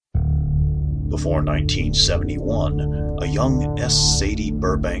Before 1971, a young Sadie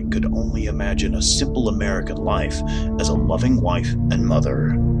Burbank could only imagine a simple American life as a loving wife and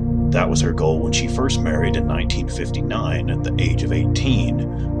mother. That was her goal when she first married in 1959 at the age of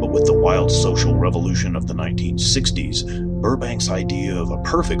 18, but with the wild social revolution of the 1960s, Burbank's idea of a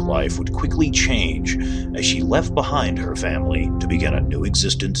perfect life would quickly change as she left behind her family to begin a new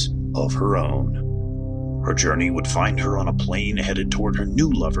existence of her own. Her journey would find her on a plane headed toward her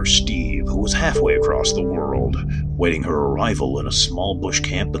new lover, Steve, who was halfway across the world, waiting her arrival in a small bush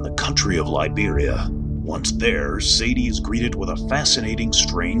camp in the country of Liberia. Once there, Sadie is greeted with a fascinating,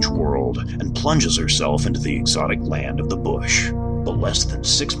 strange world and plunges herself into the exotic land of the bush. But less than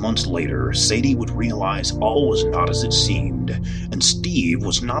 6 months later, Sadie would realize all was not as it seemed, and Steve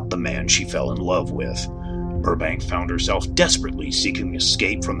was not the man she fell in love with. Burbank found herself desperately seeking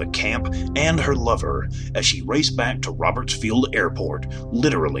escape from the camp and her lover as she raced back to Robertsfield Airport,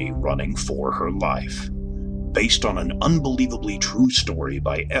 literally running for her life. Based on an unbelievably true story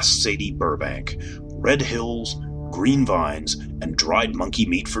by S. Sadie Burbank, Red Hills, Green Vines, and Dried Monkey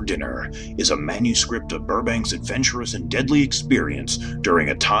Meat for Dinner is a manuscript of Burbank's adventurous and deadly experience during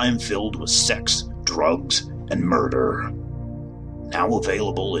a time filled with sex, drugs, and murder. Now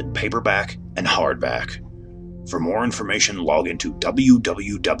available in paperback and hardback. For more information, log into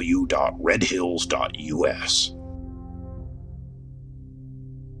www.redhills.us.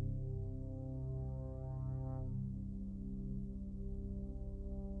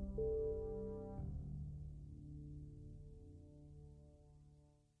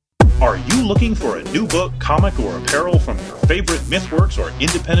 Are you looking for a new book, comic, or apparel from your favorite MythWorks or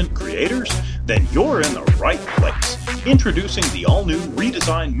independent creators? Then you're in the right place. Introducing the all-new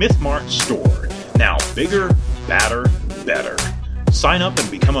redesigned MythMart store. Now bigger, badder, better. Sign up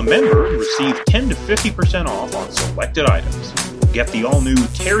and become a member and receive 10 to 50% off on selected items. Get the all-new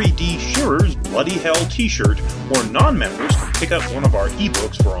Terry D. Shearer's Bloody Hell t-shirt, or non-members can pick up one of our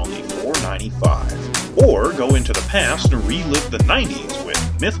ebooks for only $4.95. Or go into the past and relive the 90s with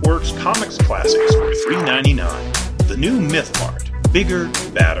MythWorks Comics Classics for $3.99. The new MythMart. Bigger,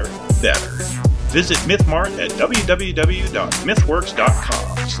 badder, better. Visit MythMart at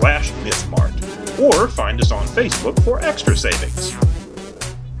www.mythworks.com/MythMart. Or find us on Facebook for extra savings.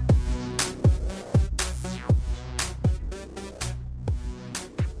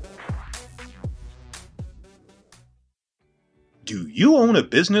 Do you own a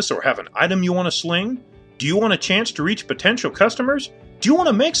business or have an item you want to sling? Do you want a chance to reach potential customers? Do you want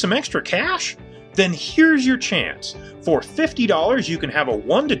to make some extra cash? Then here's your chance. For $50, you can have a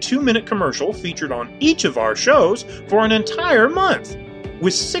 1 to 2 minute commercial featured on each of our shows for an entire month.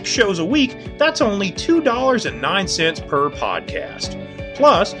 With 6 shows a week, that's only $2.09 per podcast.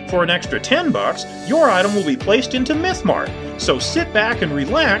 Plus, for an extra $10, your item will be placed into MythMart, so sit back and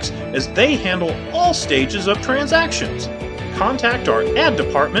relax as they handle all stages of transactions. Contact our ad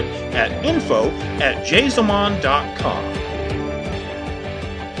department at info@jzamon.com.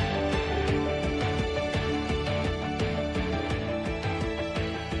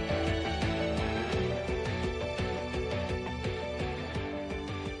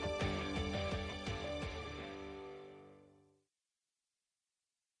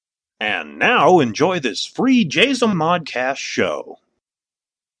 And now enjoy this free Jason Modcast show.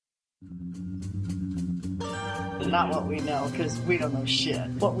 Not what we know, because we don't know shit.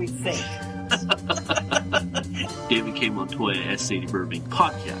 What we think. David K. Montoya, S. Sadie Burbank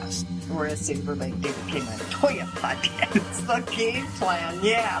podcast. We're S. Sadie Burbank, David K. Montoya podcast. It's the game plan,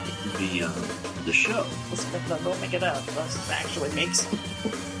 yeah. The show. Don't make it up. Let's actually make some.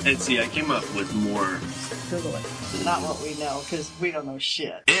 And see, I came up with more. Google it. Not what we know, because we don't know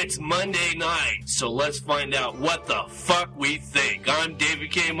shit. It's Monday night, so let's find out what the fuck we think. I'm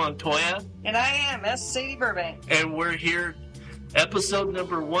David K. Montoya. And I am S. Sadie Burbank. And we're here, episode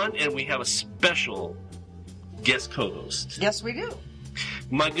number 1, and we have a special guest co-host. Yes, we do.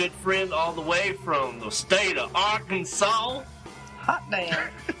 My good friend all the way from the state of Arkansas. Hot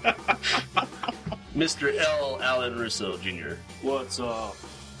damn. Mr. L. Allen Russo Jr. What's up?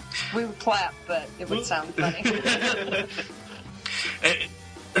 We would clap, but it would sound funny.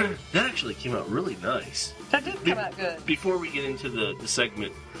 That actually came out really nice. That did come out good. Before we get into the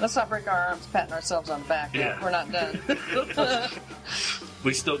segment. Let's not break our arms patting ourselves on the back yet. Yeah. We're not done.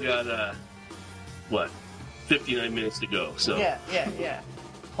 We still got, 59 minutes to go. So Yeah. A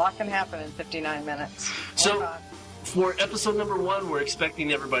lot can happen in 59 minutes. So, for episode number 1, we're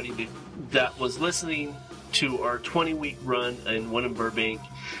expecting everybody that was listening to our 20-week run in one in Burbank.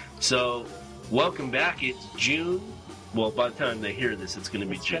 So, welcome back. It's June. Well, by the time they hear this, it's going to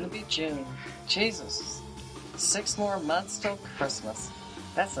be June. It's going to be June. Jesus. 6 more months till Christmas.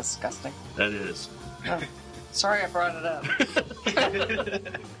 That's disgusting. That is. Oh, sorry I brought it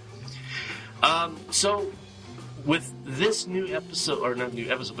up. So, with this new episode, or not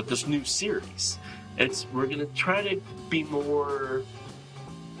new episode, but this new series, we're going to try to be more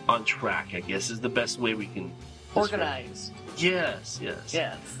on track, I guess, is the best way we can Organized. Yes. Yes.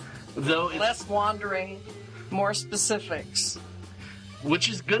 Though less wandering, more specifics. Which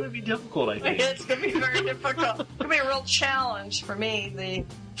is going to be difficult, I think. It's going to be very difficult. It's going to be a real challenge for me, the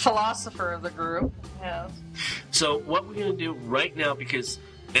philosopher of the group. Yes. So what we're going to do right now,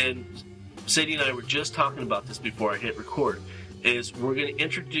 and Sadie and I were just talking about this before I hit record, is we're going to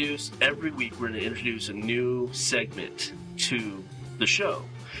introduce, every week we're going to introduce a new segment to the show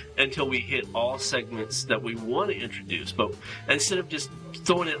until we hit all segments that we want to introduce. But instead of just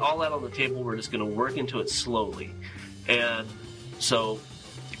throwing it all out on the table, we're just going to work into it slowly. And so...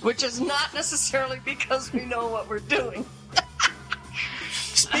 Which is not necessarily because we know what we're doing.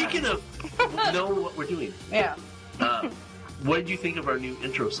 Speaking of know what we're doing. Yeah. What did you think of our new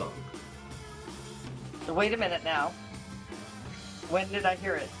intro song? Wait a minute now. When did I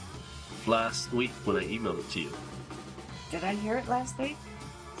hear it? Last week when I emailed it to you. Did I hear it last week?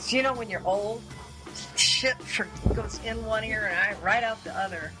 So you know when you're old, shit goes in one ear and right out the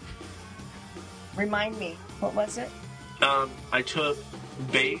other. Remind me, what was it? I took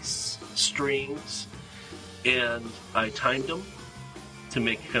bass, strings, and I timed them to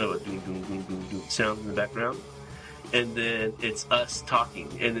make kind of a doom, doom, doom, doom, doom sound in the background. And then it's us talking.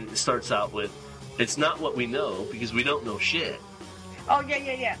 And it starts out with, it's not what we know, because we don't know shit. Oh,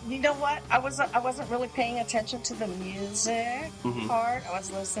 yeah. You know what? I wasn't really paying attention to the music part. I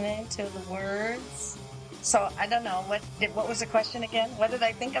was listening to the words. So, I don't know. What was the question again? What did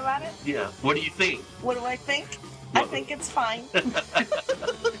I think about it? Yeah. What do you think? What do I think? I think it's fine.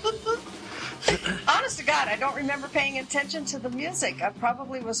 Honest to God, I don't remember paying attention to the music. I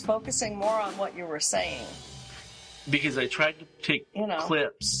probably was focusing more on what you were saying. Because I tried to take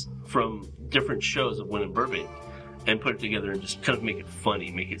clips from different shows of Win in Burbank and put it together and just kind of make it funny,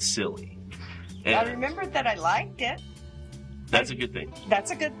 make it silly. And I remembered that I liked it. That's a good thing.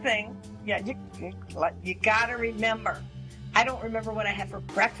 That's a good thing. Yeah, you gotta remember. I don't remember what I had for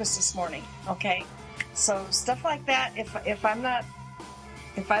breakfast this morning, okay? So stuff like that, if I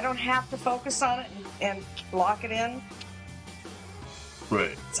don't have to focus on it and lock it in,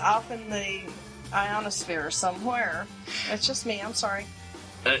 right? It's off in the ionosphere somewhere. It's just me. I'm sorry.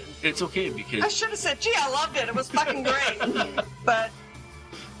 It's okay because I should have said, "Gee, I loved it. It was fucking great." But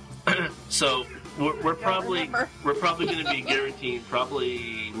so we're probably going to be guaranteeing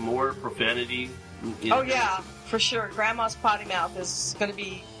probably more profanity. Oh yeah, for sure. Grandma's potty mouth is going to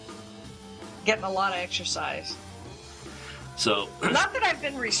be getting a lot of exercise. So not that I've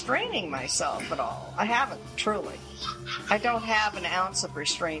been restraining myself at all. I haven't, truly. I don't have an ounce of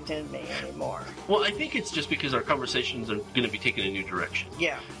restraint in me anymore. Well, I think it's just because our conversations are going to be taking a new direction.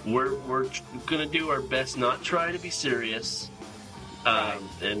 Yeah. We're going to do our best not try to be serious. Right.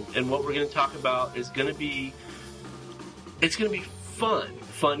 And what we're going to talk about is going to be, it's going to be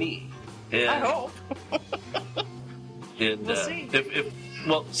funny. And, I hope. And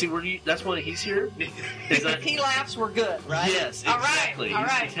we'll see. That's why he's here. If he laughs, we're good, right? Yes, exactly. All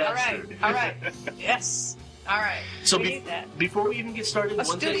right. Yes. All right. So we need that. Before we even get started, a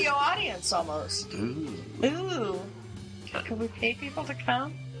studio audience almost. Ooh. Can we pay people to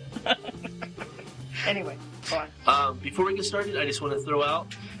come? Anyway, go on. Before we get started, I just want to throw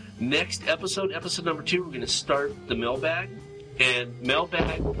out next episode number 2. We're going to start the mailbag, and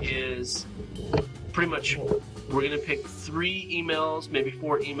mailbag is pretty much. We're going to pick 3 emails, maybe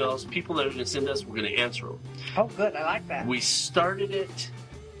 4 emails, people that are going to send us, we're going to answer them. Oh, good. I like that. We started it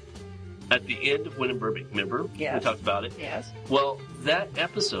at the end of Win in Burbank, remember? Yes. We talked about it. Yes. Well, that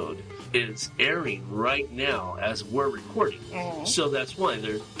episode is airing right now as we're recording. Mm-hmm. So that's why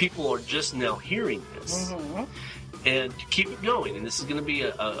people are just now hearing this. Mm-hmm. And to keep it going, and this is going to be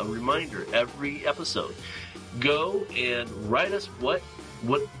a reminder every episode, go and write us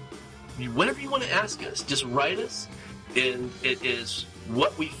whatever you want to ask us, just write us, and it is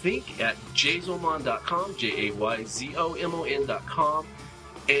what we think at jayzomon.com, JAYZOMON.com,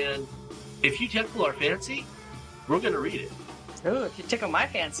 and if you tickle our fancy, we're going to read it. Ooh, if you tickle my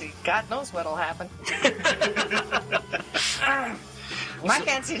fancy, God knows what'll happen. My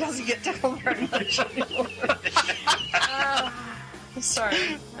fancy doesn't get tickled very much anymore. Sorry,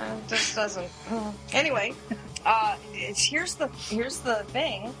 it just doesn't. Anyway. Here's the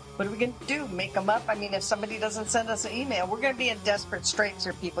thing. What are we going to do? Make them up? I mean, if somebody doesn't send us an email, we're going to be in desperate straits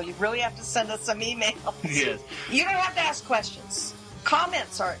here, people. You really have to send us some emails. Yes. You don't have to ask questions.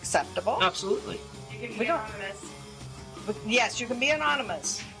 Comments are acceptable. Absolutely. You can be anonymous. Yes, you can be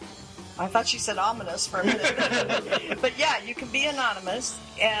anonymous. I thought she said ominous for a minute. But yeah, you can be anonymous.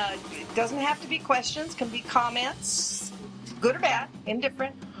 It doesn't have to be questions. Can be comments, good or bad,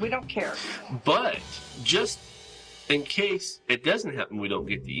 indifferent. We don't care. But just in case it doesn't happen, we don't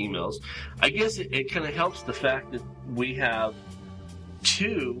get the emails. I guess it kind of helps the fact that we have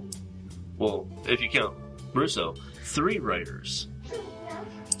 2, well, if you count Russo, 3 writers.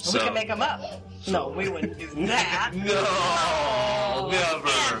 We can make them up. No, we wouldn't do that. No, never.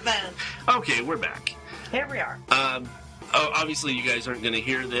 Evan. Okay, we're back. Here we are. Obviously, you guys aren't going to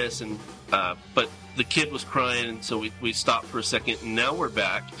hear this, and but the kid was crying, and so we stopped for a second, and now we're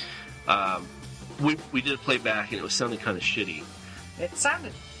back. We did a playback, and it was sounding kind of shitty. It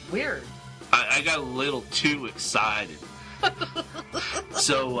sounded weird. I got a little too excited.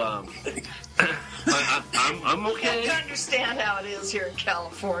 So I'm okay. You understand how it is here in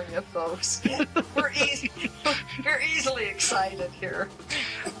California, folks. We're easily excited here.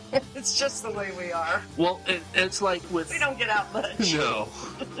 It's just the way we are. Well, it's like with... We don't get out much. No,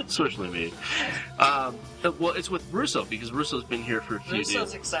 especially me. Well, it's with Russo, because Russo's been here for a few days.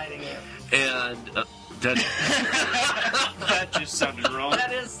 Russo's exciting you. And... that just sounded wrong. That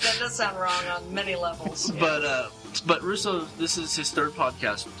does sound wrong on many levels. Yeah. But Russo, this is his 3rd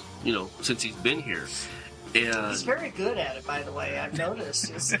podcast, since he's been here. And he's very good at it, by the way. I've noticed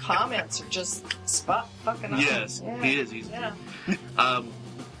his comments are just fucking on. Yes, yeah. he is.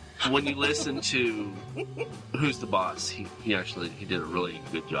 When you listen to Who's the Boss, he did a really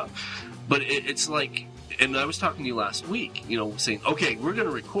good job. But it's like, and I was talking to you last week, saying, okay, we're going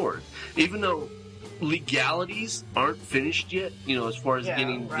to record, even though legalities aren't finished yet, as far as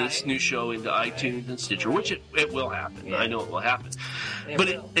getting this new show into iTunes and Stitcher, which it will happen. Yeah. I know it will happen.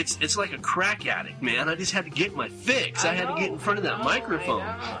 It's like a crack addict, man. I just had to get my fix. I had to get in front of that microphone.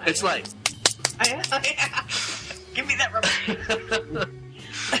 It's like... Give me that rubber.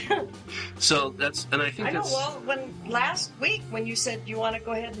 So that's... And I think that's... Well, last week, when you said you want to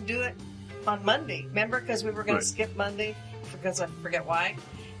go ahead and do it on Monday, remember? Because we were going to skip Monday, because I forget why.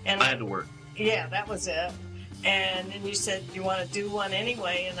 And I had to work. Yeah, that was it. And then you said you want to do one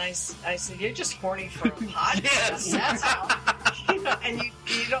anyway, and I said you're just horny for a podcast. Yes. That's how. And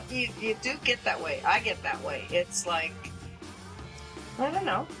you do get that way. I get that way. It's like, I don't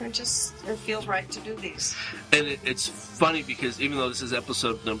know. It feels right to do these. And it's funny because even though this is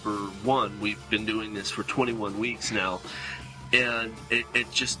episode number 1, we've been doing this for 21 weeks now, and it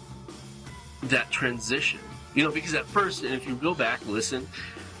just that transition, because at first, and if you go back and listen.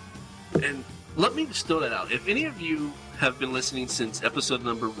 And let me just throw that out. If any of you have been listening since episode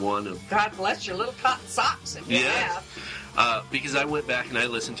number 1 of... God bless your little cotton socks if you have. Because I went back and I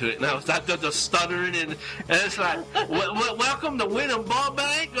listened to it, and I was the stuttering, and it's like, welcome to Winning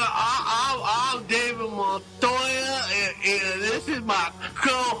Burbank. I'm David Montoya, and this is my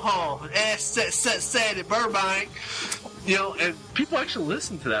co-host, Sadie Burbank. And people actually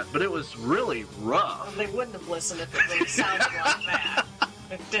listened to that, but it was really rough. Well, they wouldn't have listened if it really sounded like that.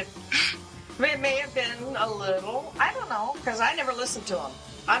 It may have been a little, I don't know, because I never listened to them.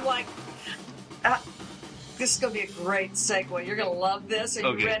 I'm like, this is going to be a great segue. You're going to love this.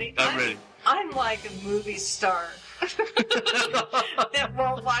 Are you ready? I'm ready. I'm like a movie star that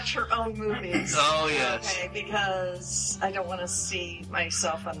won't watch her own movies. Oh, yes. Okay, because I don't want to see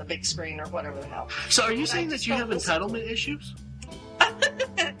myself on the big screen or whatever the hell. So are you saying that you have entitlement issues?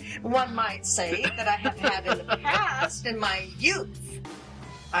 One might say that I have had in the past, in my youth.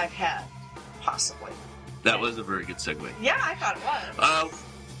 I've had, possibly. That was a very good segue. Yeah, I thought it was.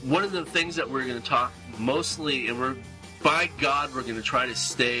 One of the things that we're going to talk mostly, and by God, we're going to try to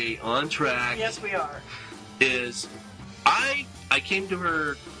stay on track. Yes, we are. Is I came to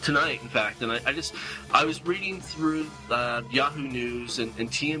her tonight, in fact, and I was reading through Yahoo News and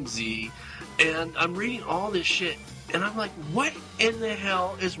TMZ, and I'm reading all this shit, and I'm like, what in the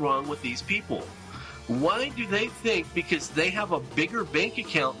hell is wrong with these people? Why do they think, because they have a bigger bank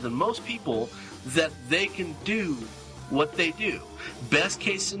account than most people, that they can do what they do? Best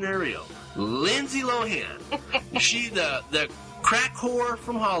case scenario, Lindsay Lohan. She the crack whore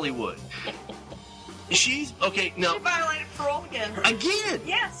from Hollywood. She's, okay, now... She violated parole again. Again?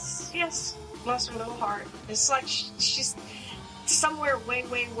 Yes. Bless her little heart. It's like she's somewhere way,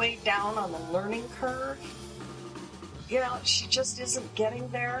 way, way down on the learning curve. She just isn't getting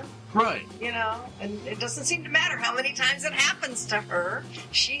there. Right. And it doesn't seem to matter how many times it happens to her.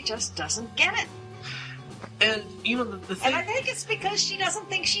 She just doesn't get it. And, the thing... And I think it's because she doesn't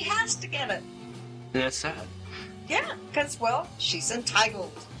think she has to get it. And that's sad. Yeah, because, she's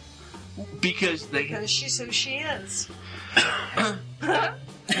entitled. Because she's who she is. And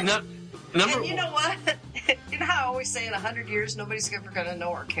you know what? You know how I always say in 100 years nobody's ever going to know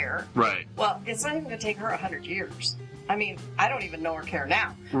or care? Right. Well, it's not even going to take her 100 years. I mean, I don't even know or care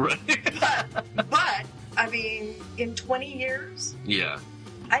now. Right. But I mean, in 20 years, Yeah.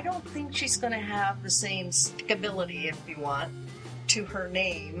 I don't think she's going to have the same stickability, if you want, to her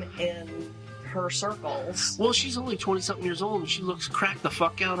name in her circles. Well, she's only 20-something years old, and she looks cracked the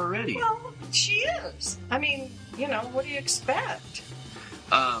fuck out already. Well, she is. I mean, you know, what do you expect?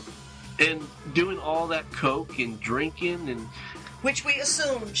 And doing all that coke and drinking, and Which we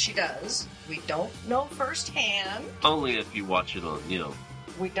assume she does. We don't know firsthand. only if you watch it on,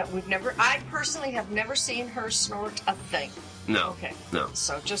 We've never. I personally have never seen her snort a thing. No. Okay. No.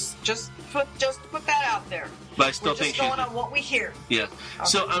 So just put that out there. But I still We're think just going she's... on what we hear. Yeah. Okay.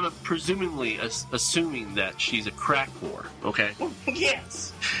 So I'm presumably assuming that she's a crack whore, okay?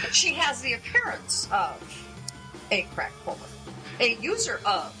 Yes, she has the appearance of a crack whore, a user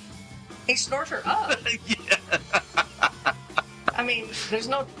of, a snorter of. Yeah. I mean, there's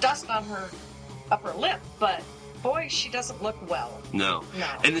no dust on her upper lip, but boy, she doesn't look well. No. No.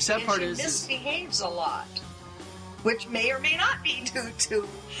 And the sad part she is... misbehaves a lot, which may or may not be due to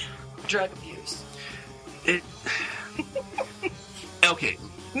drug abuse. Okay.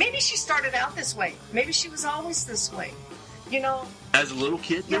 Maybe she started out this way. Maybe she was always this way. You know? As a little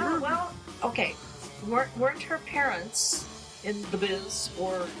kid, Yeah, remember? well, okay. Weren't her parents in the biz,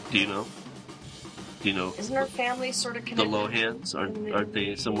 or... Do you know? Isn't her family sort of The connected? Lohans? Aren't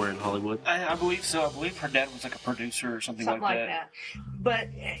they somewhere in Hollywood? I believe so. I believe her dad was like a producer or something Something like like that. But,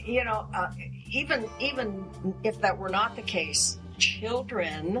 you know, even if that were not the case,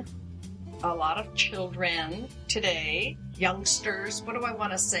 a lot of children today, youngsters, what do I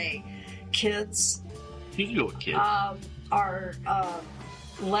want to say? Kids, You can go with kids. are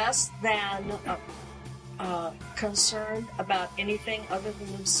less than concerned about anything other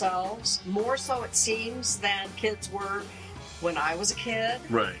than themselves. More so, it seems, than kids were when I was a kid,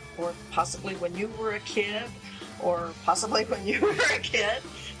 Right. or possibly when you were a kid, or possibly when you were a kid,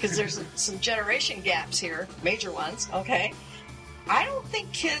 because there's some generation gaps here, major ones, okay? I don't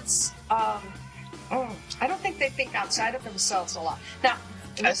think kids, I don't think they think outside of themselves a lot. Now,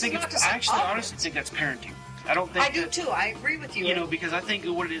 I think it's, I actually honestly think that's parenting. I don't think I do too. I agree with you. You know, because I think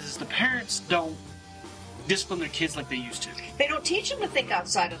what it is the parents don't discipline their kids like they used to. They don't teach them to think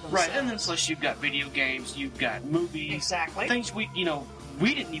outside of themselves. Right, and then plus you've got video games, you've got movies. Exactly. Things we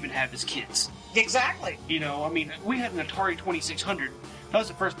didn't even have as kids. Exactly. You know, I mean, we had an Atari 2600. That was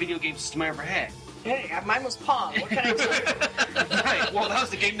the first video game system I ever had. Hey, mine was Pong. What can I tell you? Right, well, that was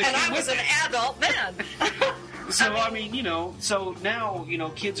the game that And came I was with an it. adult then. So, I mean, so now,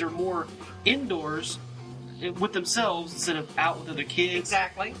 kids are more indoors with themselves instead of out with other kids.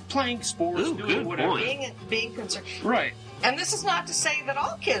 Exactly. Playing sports, Ooh, doing good whatever. point. Being concerned. Right. And this is not to say that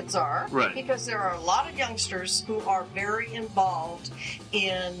all kids are. Right. Because there are a lot of youngsters who are very involved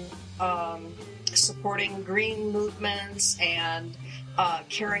in supporting green movements and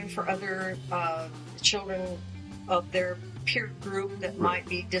caring for other children of their peer group that might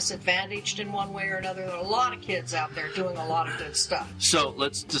be disadvantaged in one way or another. There are a lot of kids out there doing a lot of good stuff. So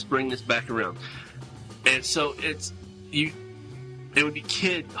let's just bring this back around. And so it would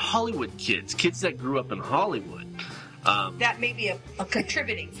be Hollywood kids that grew up in Hollywood. That may be a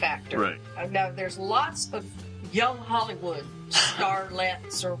contributing factor. Right. Now, there's lots of young Hollywood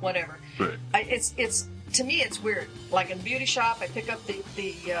starlets or whatever. Right. It's to me, it's weird. Like in a beauty shop, I pick up the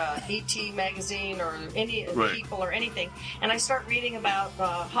ET magazine or any Right. People or anything, and I start reading about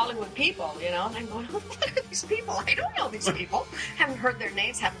Hollywood people, and I'm going, who the fuck are these people? I don't know these people. Haven't heard their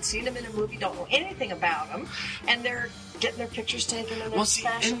names, haven't seen them in a movie, don't know anything about them, and they're getting their pictures taken and they're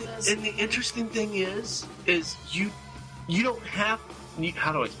fashion this. And the interesting thing is you don't have.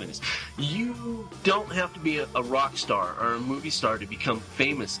 How do I explain this? You don't have to be a rock star or a movie star to become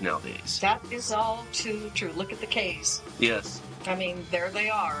famous nowadays. That is all too true. Look at the K's. Yes. I mean, there they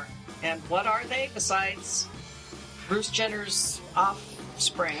are. And what are they besides Bruce Jenner's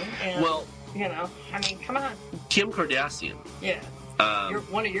offspring? And, Well, I mean, come on. Kim Kardashian. Yeah. You're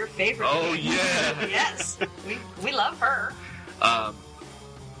one of your favorite. Oh, yeah. Yes. We love her.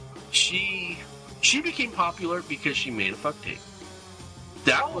 She became popular because she made a fuck tape. Is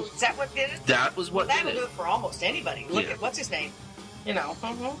that what did it? That was what That'll did do it. it for almost anybody. Look Yeah. at, what's his name?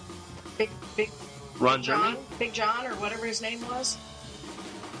 Big Ron John? Jeremy? Big John or whatever his name was?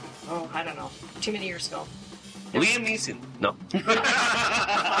 Oh, I don't know. Too many years ago. Liam Neeson. No.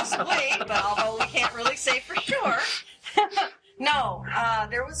 Possibly, but although we can't really say for sure. No,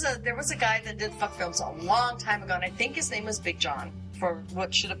 there was a guy that did fuck films a long time ago, and I think his name was Big John, for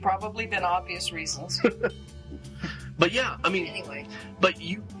what should have probably been obvious reasons. But yeah, I mean, Anyway, but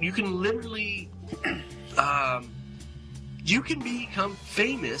you can literally you can become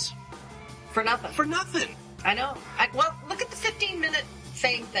famous For nothing. for nothing. I know. Well, look at the 15-minute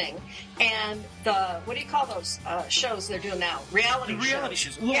fame thing and the, what do you call those shows they're doing now? Reality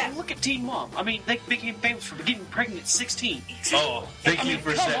shows. Look at Teen Mom. I mean, they became famous for getting pregnant at 16. Oh, thank you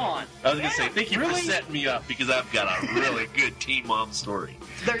for setting. on. I was gonna say thank you for Really? setting me up because I've got a really good Teen Mom story.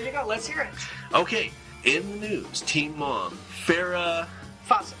 There you go. Let's hear it. Okay, in the news, Teen Mom, Farrah.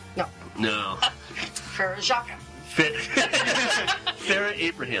 Fawcett. No. Farrah Jacques. Farrah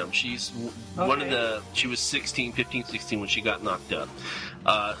Abraham. She's one of the. She was 16 when she got knocked up.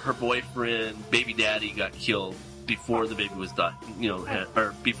 Her boyfriend, baby daddy, got killed before the baby was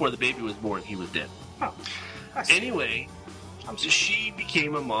or before the baby was born. He was dead. Oh. Anyway, she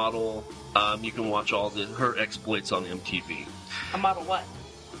became a model. You can watch all her exploits on MTV. A model what?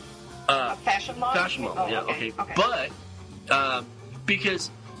 A fashion model? Fashion model, Oh, yeah, okay. But, because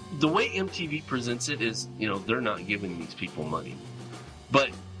the way MTV presents it is, they're not giving these people money. But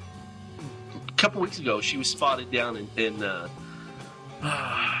a couple weeks ago, she was spotted down in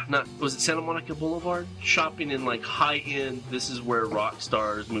was it Santa Monica Boulevard? Shopping in like high-end, this is where rock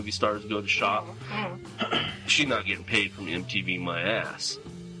stars, movie stars go to shop. Mm-hmm. She's not getting paid from MTV, my ass.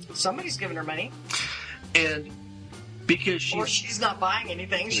 Somebody's giving her money. And because Or she's not buying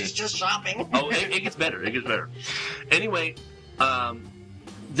anything, she's just shopping. Oh, it gets better. It gets better. Anyway,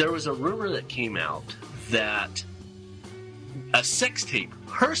 there was a rumor that came out that her sex tape,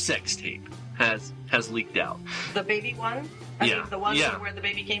 has leaked out. The baby one? I mean, the one where the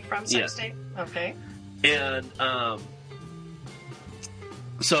baby came from, sex tape? Okay. And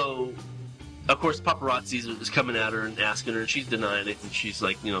so, of course, paparazzi is coming at her and asking her, and she's denying it, and she's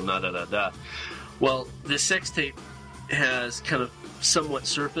like, da-da-da-da. Well, this sex tape has kind of somewhat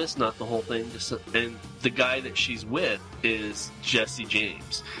surfaced, not the whole thing, and the guy that she's with is Jesse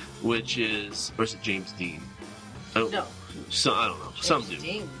James, or is it James Dean? Oh, no. So I don't know. Some dude.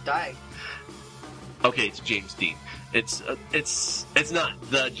 Dean died. Okay, it's James Dean. It's not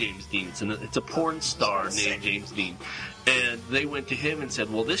the James Dean. It's a porn star named James Dean, and they went to him and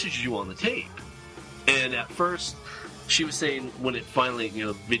said, "Well, this is you on the tape." And at first, she was saying when it finally,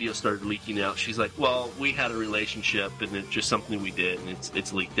 video started leaking out, she's like, "Well, we had a relationship, and it's just something we did, and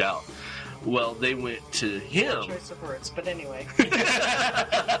it's leaked out." Well, they went to him. Choice of words, but anyway.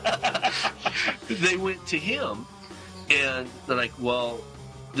 They went to him, and they're like, "Well,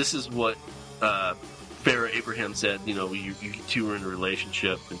 this is what Farrah Abraham said. You two were in a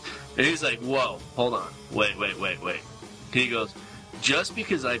relationship," and he's like, "Whoa, hold on, wait." He goes, "Just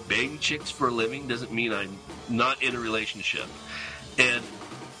because I bang chicks for a living doesn't mean I'm not in a relationship, and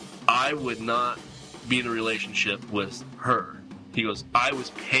I would not be in a relationship with her." He goes, "I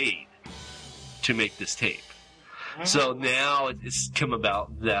was paid to make this tape." So now it's come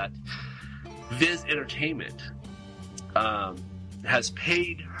about that Viz Entertainment has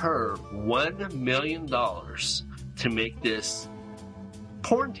paid her $1 million to make this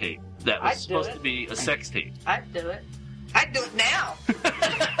porn tape that was supposed to be a sex tape. I'd do it. I'd do it now.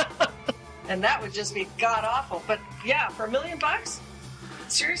 And that would just be god-awful. But, yeah, for $1 million?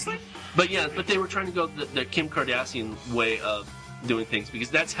 Seriously? But they were trying to go the Kim Kardashian way of doing things,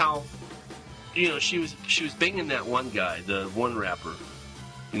 because that's how, she was banging that one guy, the one rapper.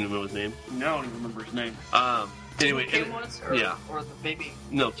 You know his name? No, I don't even remember his name. Anyway, Kim was? Or the baby?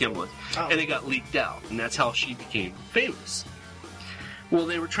 No, Kim was. Oh. And it got leaked out, and that's how she became famous. Well,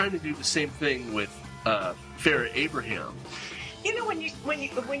 they were trying to do the same thing with Farrah Abraham.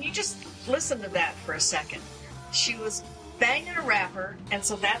 When you just listen to that for a second, she was banging a rapper, and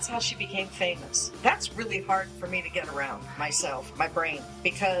so that's how she became famous. That's really hard for me to get around myself, my brain,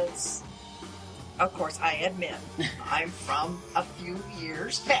 because, of course, I admit I'm from a few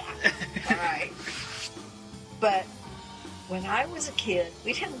years back. All right. But when I was a kid,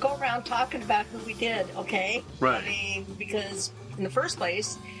 we didn't go around talking about who we did, okay? Right. I mean, because in the first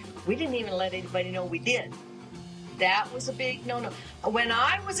place, we didn't even let anybody know we did. That was a big no-no. When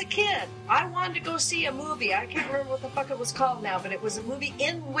I was a kid, I wanted to go see a movie. I can't remember what the fuck it was called now, but it was a movie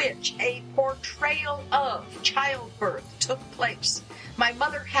in which a portrayal of childbirth took place. My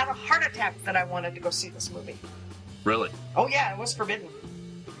mother had a heart attack that I wanted to go see this movie. Really? Oh, yeah, it was forbidden.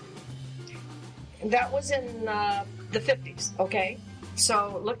 That was in the 50s, okay?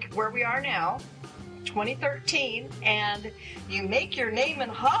 So look where we are now, 2013, and you make your name in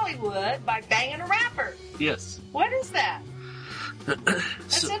Hollywood by banging a rapper. Yes. What is that?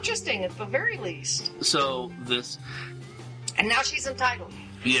 That's interesting, at the very least. So this... And now she's entitled.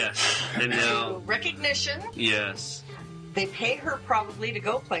 Yes. And now... to recognition. Yes. they pay her probably to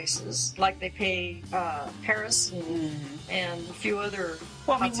go places, like they pay Paris and a few other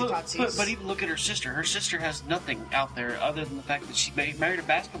but even look at her sister. Her sister has nothing out there other than the fact that she married a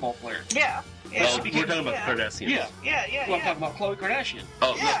basketball player. Yeah. Well, we're talking about Kardashians. Yeah. Yeah. I'm talking about Khloe Kardashian.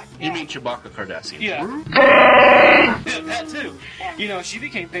 Oh, you mean Chewbacca Kardashian? Yeah. That too. She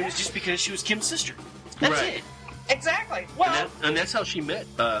became famous just because she was Kim's sister. That's it. Exactly. Well, and that's how she met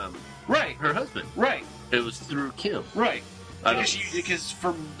her husband. Right. It was through Kim. Right. Because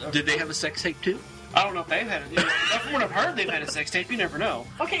did they have a sex tape too? I don't know if they've had it. From what I've heard, they've had a sex tape. You never know.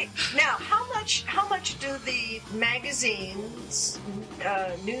 Okay, now how much do the magazines,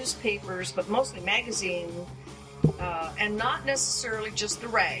 newspapers, but mostly magazine, and not necessarily just the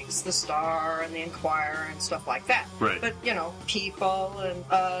rags, the Star and the Inquirer and stuff like that. Right. But People and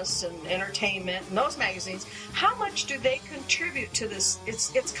Us and Entertainment and those magazines. How much do they contribute to this?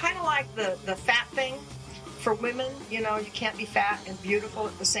 It's kind of like the fat thing for women. You can't be fat and beautiful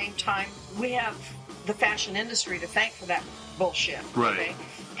at the same time. We have the fashion industry to thank for that bullshit. Right. Okay?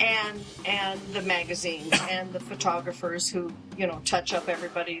 And the magazines and the photographers who touch up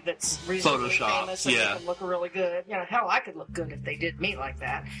everybody that's reasonably Photoshop, famous and make them look really good. Hell, I could look good if they did me like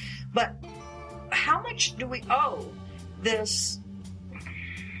that. But how much do we owe this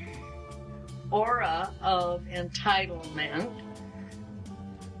aura of entitlement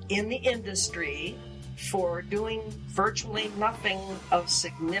in the industry for doing virtually nothing of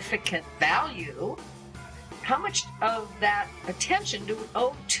significant value? How much of that attention do we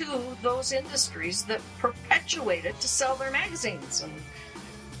owe to those industries that perpetuate it to sell their magazines? And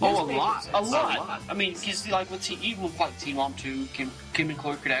a lot. I mean, because even with Teen Mom 2, Kim and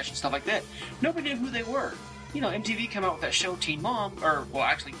Khloe Kardashian, stuff like that, nobody knew who they were. MTV came out with that show Teen Mom,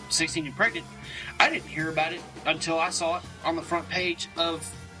 16 and Pregnant. I didn't hear about it until I saw it on the front page of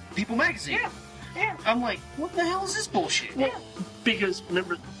People magazine. Yeah. I'm like, what the hell is this bullshit? Yeah. Because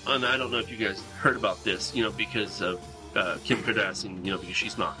remember, and I don't know if you guys heard about this, because of Kim Kardashian, because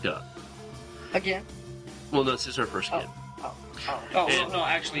she's knocked up. Again? Well, no, this is her first kid. No,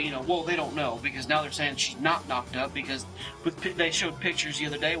 actually, they don't know, because now they're saying she's not knocked up, because they showed pictures the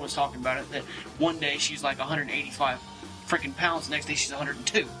other day, was talking about it, that one day she's like 185 freaking pounds, the next day she's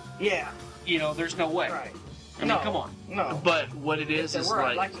 102. Yeah. There's no way. Right. I mean, come on. No. But what it is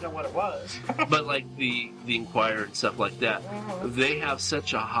I'd like to know what it was. But like the Inquirer and stuff like that, they have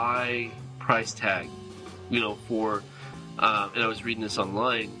such a high price tag, for, and I was reading this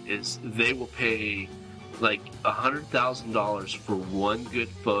online, is they will pay like $100,000 for one good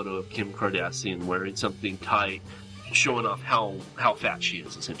photo of Kim Kardashian wearing something tight, showing off how fat she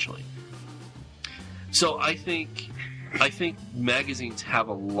is, essentially. So I think magazines have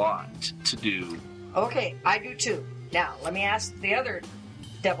a lot to do. Okay, I do too. Now, let me ask the other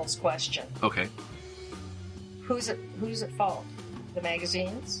devil's question. Okay. Who's at fault? The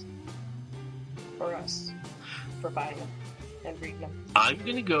magazines? Or us? For buying them and reading them? I'm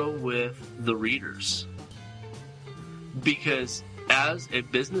going to go with the readers. Because as a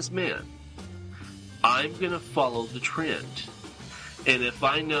businessman, I'm going to follow the trend. And if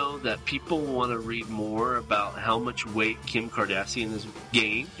I know that people want to read more about how much weight Kim Kardashian has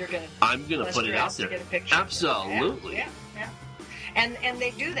gained, I'm going to put it out there. Absolutely. Yeah. And they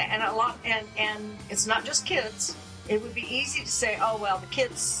do that, and a lot, and it's not just kids. It would be easy to say, oh well, the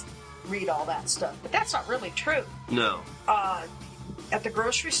kids read all that stuff, but that's not really true. No. At the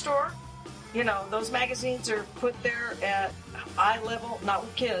grocery store, those magazines are put there at eye level, not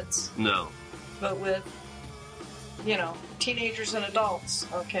with kids. No. But with teenagers and adults,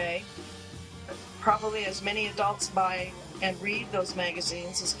 okay? Probably as many adults buy and read those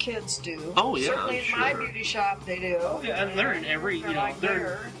magazines as kids do. Oh, yeah, certainly in my beauty shop, they do. Oh, yeah, and they're in every,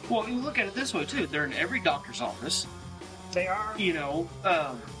 well, you look at it this way, too. They're in every doctor's office. They are.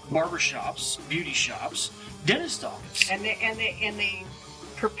 Barber shops, beauty shops, dentist office. And they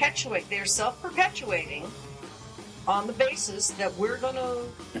perpetuate, they're self-perpetuating on the basis that we're going to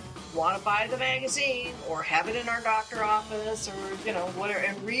want to buy the magazine or have it in our doctor office or whatever,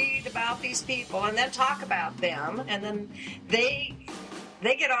 and read about these people and then talk about them, and then they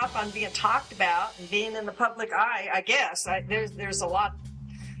get off on being talked about and being in the public eye. I guess there's a lot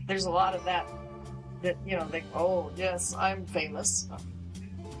of that they, oh yes, I'm famous.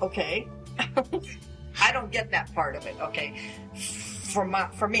 Okay. I don't get that part of it. Okay, for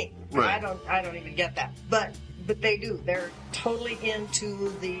me, right. I don't even get that, but they do. They're totally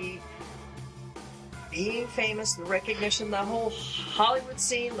into the being famous, the recognition, the whole Hollywood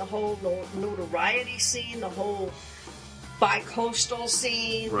scene, the whole notoriety scene, the whole bi-coastal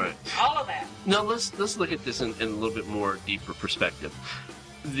scene, right. All of that. Now let's look at this in a little bit more deeper perspective.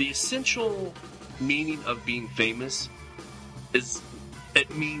 The essential meaning of being famous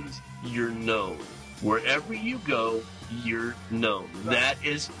it means you're known. Wherever you go, you're known. Right. That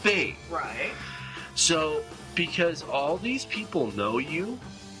is fame. Right. So, because all these people know you,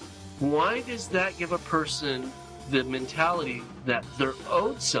 why does that give a person the mentality that they're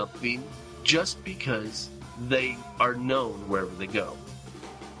owed something just because they are known wherever they go?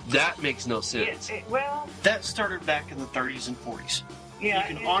 That makes no sense. Well, That started back in the 30s and 40s. yeah.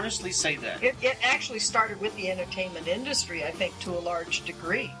 You can honestly say that. It actually started with the entertainment industry, I think, to a large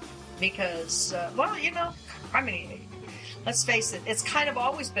degree. Because, well, you know, I mean, let's face it, it's kind of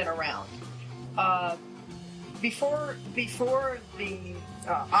always been around. Before the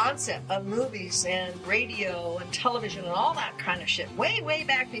onset of movies and radio and television and all that kind of shit, way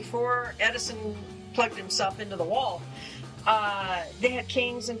back before Edison plugged himself into the wall, they had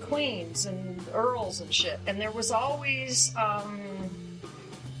kings and queens and earls and shit. And there was always...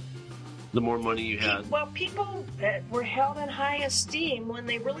 The more money you had. Well, people were held in high esteem when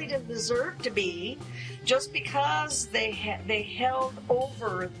they really didn't deserve to be, just because they held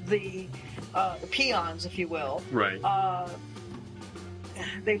over the peons, if you will. Right.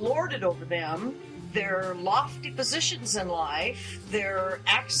 They lorded over them. Their lofty positions in life, their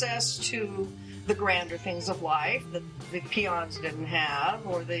access to the grander things of life that the peons didn't have,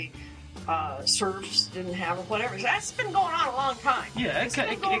 or the serfs didn't have, or whatever. That's been going on a long time. Yeah, it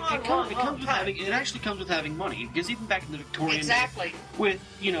actually comes with having money. Because even back in the Victorian exactly day,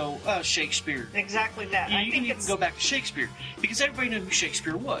 with Shakespeare, exactly that. you can even go back to Shakespeare because everybody knew who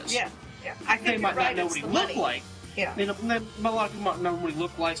Shakespeare was. Yeah. I think They might right, not know what he it's the looked money. like. Yeah. You know, a lot of people might know what he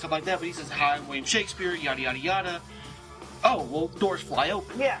looked like, stuff like that. But he says, "Hi, I'm William Shakespeare," yada yada yada. Oh well, doors fly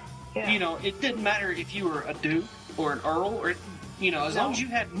open. Yeah. You know, it didn't matter if you were a duke or an earl, or as long as you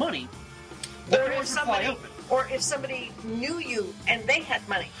had money, the doors would fly open. Or if somebody knew you and they had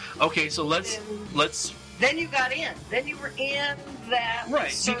money, Okay, so let's then you got in. Then you were in that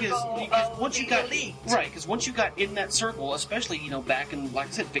circle because of once the you got elite. because once you got in that circle, especially back in, like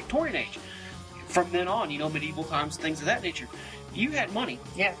I said, Victorian age, from then on, medieval times, things of that nature, you had money.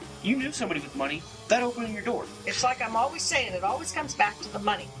 Yeah. You knew somebody with money. That opened your door. It's like I'm always saying, it always comes back to the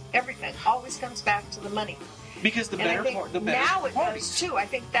money. Everything always comes back to the money. Because the And I better think part, the better now it parties. does too. I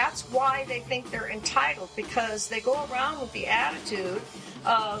think that's why they think they're entitled, because they go around with the attitude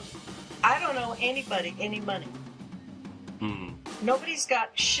of, I don't owe anybody any money. Nobody's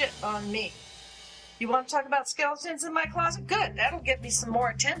got shit on me. You want to talk about skeletons in my closet? Good. That'll get me some more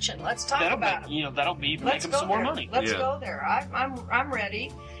attention. Let's talk about them. That'll make Let's them go some more there. money. Let's go there. I'm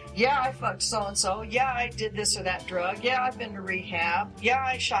ready. Yeah, I fucked so and so. Yeah, I did this or that drug. Yeah, I've been to rehab. Yeah,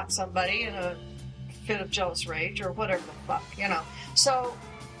 I shot somebody in a fit of jealous rage or whatever the fuck, So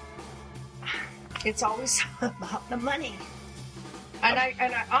it's always about the money. And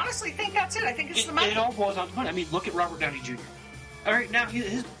I honestly think that's it. I think it's the money. It all boils down to money. I mean, look at Robert Downey Jr. All right, now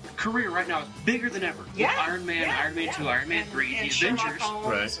his career right now is bigger than ever. Yeah. With Iron Man, Iron Man 2, Iron Man 3, and The Sherlock Avengers,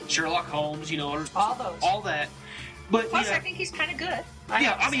 Holmes, Sherlock Holmes, all those. all that. But Plus, I think he's kind of good.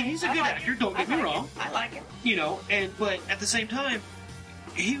 He's a good actor. Don't get me wrong. I like him. But at the same time,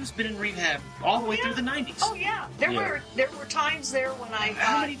 he's been in rehab all the way through the 90s. Oh yeah, there were times there when I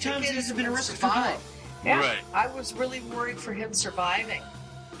How many times has he been arrested for drugs? Yeah, Right. I was really worried for him surviving,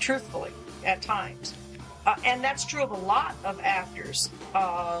 truthfully, at times. And that's true of a lot of actors.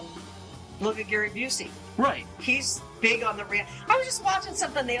 Look at Gary Busey. Right. He's big on the I was just watching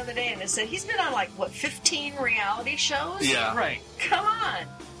something the other day and it said he's been on 15 reality shows? Yeah. Right. Come on.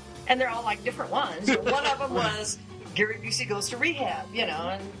 And they're all different ones. One of them was Gary Busey goes to rehab,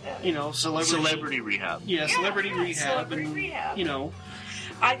 and Celebrity rehab. Yeah, celebrity rehab. Celebrity and, rehab.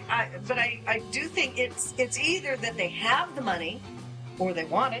 But I do think it's either that they have the money or they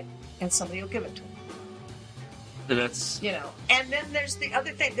want it and somebody will give it to them. And that's And then there's the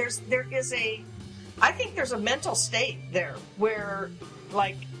other thing. I think there's a mental state there where,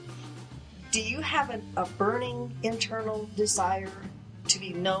 do you have a burning internal desire to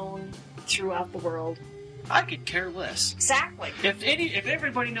be known throughout the world? I could care less. Exactly. If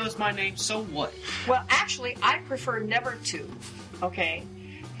everybody knows my name, so what? Well, actually, I prefer never to. Okay,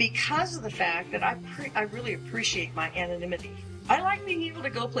 because of the fact that I really appreciate my anonymity. I like being able to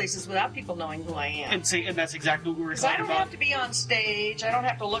go places without people knowing who I am. And that's exactly what we were I talking don't about. have to be on stage. I don't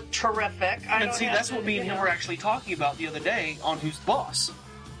have to look terrific. That's what me and him were actually talking about the other day on Who's the Boss.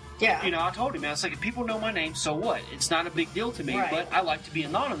 Yeah. I told him, I was like, if people know my name, so what? It's not a big deal to me, Right. but I like to be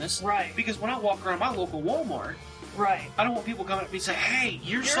anonymous. Right. Because when I walk around my local Walmart, Right. I don't want people coming up to me and say, hey,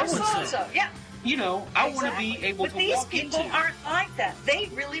 you're You're so-and-so. Yeah. I want to be able but to these walk people into. aren't like that. They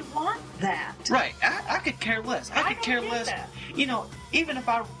really want that. Right. I could care less. I could don't care get less. that. Even if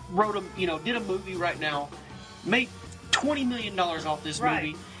I wrote did a movie right now, made $20 million off this Right.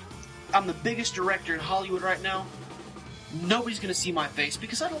 movie. I'm the biggest director in Hollywood right now. Nobody's going to see my face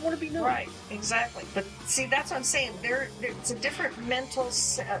because I don't want to be known. Right, exactly. But see, that's what I'm saying. It's a different mental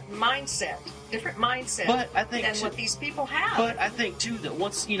mindset, But I think than what these people have. But I think too that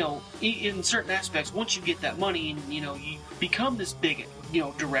once in certain aspects, once you get that money and you become this big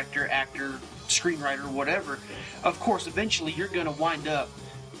director, actor, screenwriter, whatever, of course, eventually you're going to wind up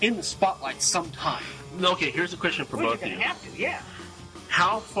in the spotlight sometime. Okay, here's a question for Well, both you're of going you. to have to, yeah.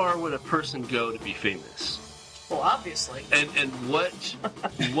 How far would a person go to be famous? Well, obviously. And what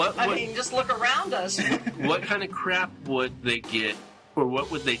I would, mean, just look around us. what kind of crap would they get, or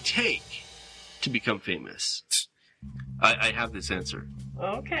what would they take to become famous? I have this answer.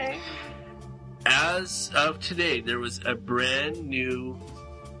 Okay. As of today, there was a brand new...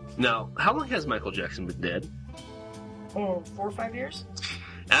 Now, how long has Michael Jackson been dead? 4 or 5 years?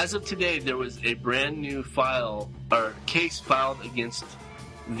 As of today, there was a brand new case filed against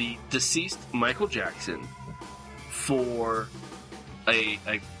the deceased Michael Jackson for a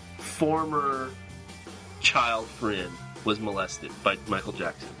former child friend was molested by Michael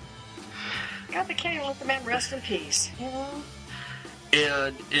Jackson. God, they can't even let the man rest in peace. You know?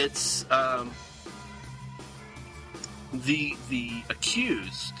 And it's the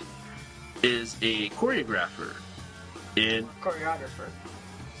accused is a choreographer in Choreographer.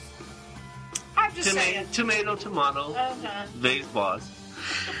 I'm just saying. tomato, Uh-huh. vase boss.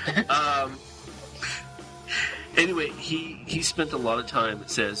 Anyway, he spent a lot of time. It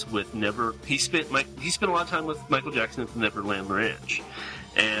says he spent a lot of time with Michael Jackson at the Neverland Ranch,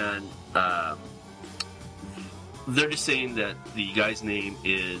 and they're just saying that the guy's name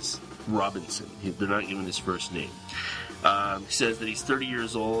is Robinson. They're not giving his first name. He says that he's 30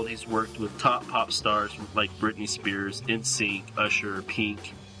 years old. He's worked with top pop stars like Britney Spears, NSYNC, Usher,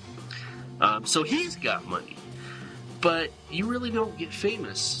 Pink. So he's got money. But you really don't get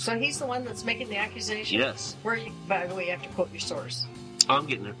famous. So he's the one that's making the accusation? Yes. By the way, you have to quote your source. I'm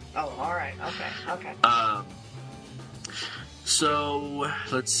getting there. Oh, all right. Okay. So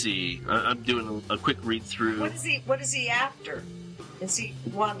let's see. I'm doing a quick read through. What is he after? Is he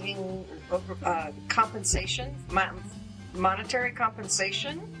wanting compensation? Monetary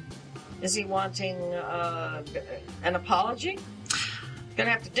compensation? Is he wanting an apology? Gonna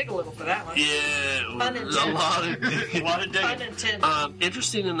have to dig a little for that one. Yeah, Pun intended. a lot of digging. Pun intended.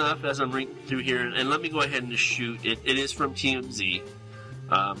 Interesting enough, as I'm reading through here, and let me go ahead and just shoot. It is from TMZ,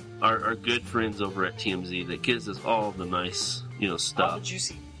 our good friends over at TMZ that gives us all the nice, stuff. All the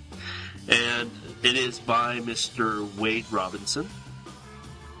juicy. And it is by Mr. Wade Robinson.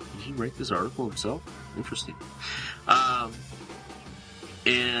 Did he write this article himself? Interesting.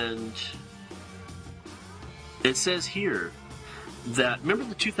 And it says here that, remember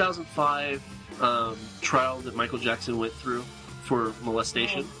the 2005 trial that Michael Jackson went through for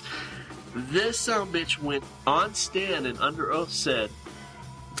molestation? Oh. This bitch went on stand and under oath said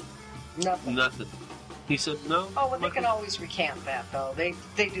nothing. He said no. Oh, well, they can always recant that, though. They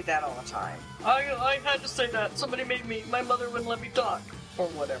do that all the time. I had to say that. Somebody made me. My mother wouldn't let me talk. Or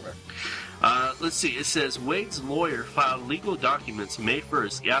whatever. Let's see. It says Wade's lawyer filed legal documents May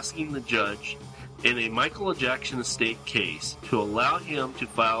 1st asking the judge in a Michael Jackson estate case to allow him to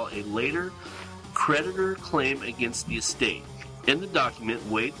file a later creditor claim against the estate. In the document,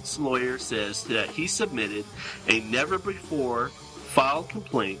 Wade's lawyer says that he submitted a never-before filed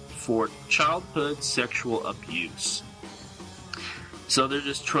complaint for childhood sexual abuse. So they're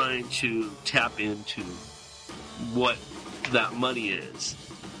just trying to tap into what that money is.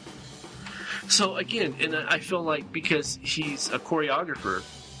 So again, and I feel like because he's a choreographer,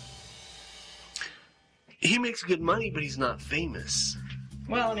 he makes good money, but he's not famous.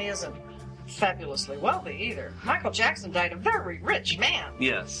 Well, and he isn't fabulously wealthy either. Michael Jackson died a very rich man.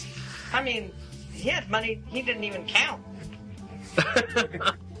 Yes. I mean, he had money he didn't even count.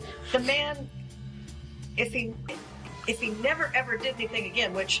 The man, if he never ever did anything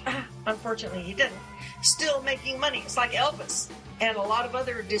again, which unfortunately he didn't, still making money. It's like Elvis and a lot of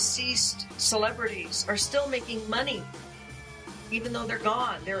other deceased celebrities are still making money. Even though they're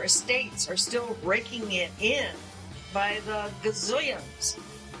gone, their estates are still raking it in by the gazillions.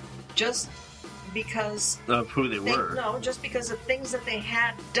 Just because of who they were. No, just because of things that they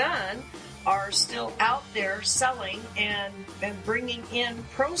had done are still out there selling and bringing in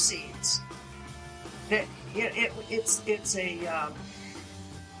proceeds. That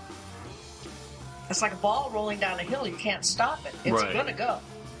it's like a ball rolling down a hill. You can't stop it. It's right. Gonna go.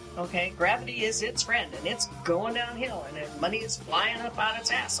 Okay, gravity is its friend, and it's going downhill, and money is flying up out its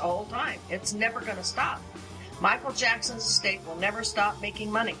ass all the time. It's never going to stop. Michael Jackson's estate will never stop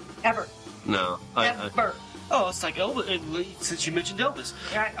making money, ever. No, Ever. Oh, it's like Elvis. Since you mentioned Elvis,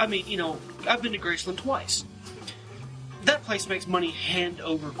 Right. I mean, I've been to Graceland twice. That place makes money hand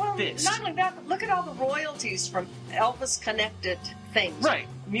over Well, fist. not only that, but look at all the royalties from Elvis-connected things. Right.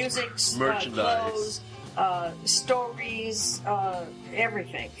 Music, Merchandise. clothes, stories,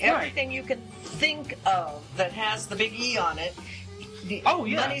 everything. Right. Everything you can think of that has the big E on it, the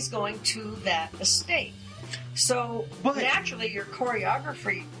money's going to that estate. So But- naturally, your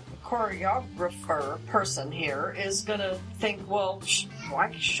choreographer person here is going to think, well,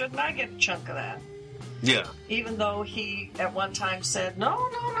 why shouldn't I get a chunk of that? Yeah. Even though he at one time said, no,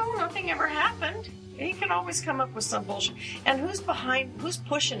 nothing ever happened. He can always come up with some bullshit. And who's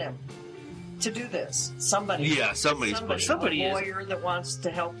pushing him to do this? Somebody. Yeah, somebody's pushing. Somebody a is. lawyer that wants to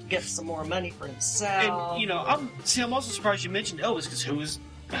help get some more money for himself. And I'm also surprised you mentioned Elvis, because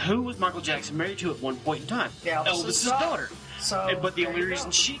who was Michael Jackson married to at one point in time? Elvis's daughter. So, But the there only you reason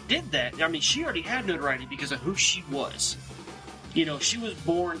go. she did that, I mean, she already had notoriety because of who she was. She was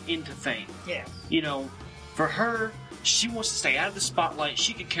born into fame. Yeah. For her, she wants to stay out of the spotlight.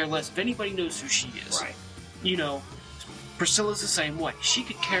 She could care less if anybody knows who she is. Right. Priscilla's the same way. She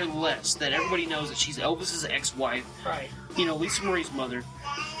could care less that everybody knows that she's Elvis's ex-wife. Right. Lisa Marie's mother.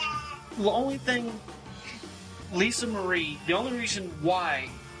 The only reason why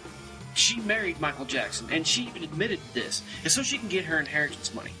she married Michael Jackson, and she even admitted this, is so she can get her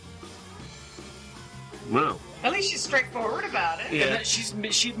inheritance money. Wow. At least she's straightforward about it. Yeah. And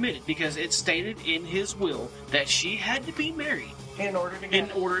that she admitted, because it's stated in his will that she had to be married In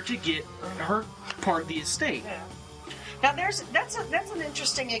order to get her part of the estate. Yeah. Now that's an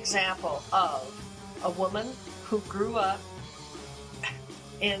interesting example of a woman who grew up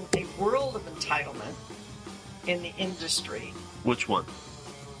in a world of entitlement in the industry. Which one?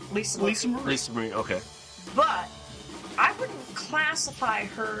 Lisa Marie. Lisa Marie. Okay. But I wouldn't classify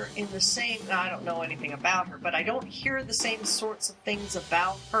her in the same. I don't know anything about her, but I don't hear the same sorts of things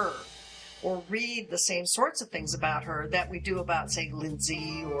about her, or read the same sorts of things about her that we do about, say,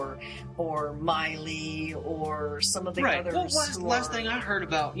 Lindsay or Miley or some of the others. Well, last thing I heard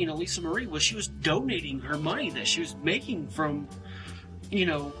about Lisa Marie was she was donating her money that she was making from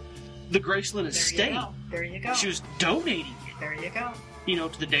the Graceland estate. There you go. She was donating it. There you go.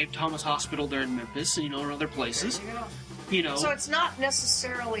 To the Dave Thomas Hospital there in Memphis, and other places. There you go. So it's not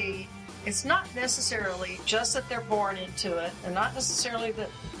necessarily just that they're born into it, and not necessarily that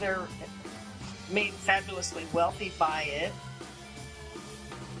they're made fabulously wealthy by it.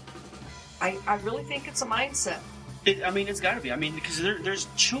 I really think it's a mindset. It's got to be. Because there's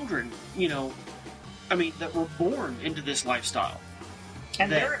children, that were born into this lifestyle,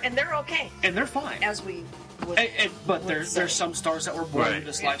 and they're okay, and they're fine, as we. But there's some stars that were born into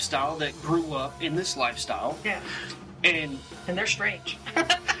this lifestyle that grew up in this lifestyle. Yeah. And they're strange.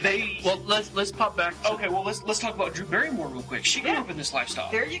 Let's pop back. Okay, well let's talk about Drew Barrymore real quick. She grew up in this lifestyle.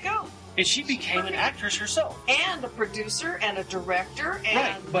 There you go. And she became an actress herself. And a producer and a director and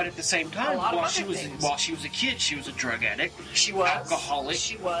right. But at the same time, while she was a kid, she was a drug addict. She was alcoholic.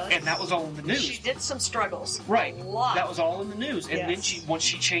 She was. And that was all in the news. She did some struggles. Right. A lot. That was all in the news. And then once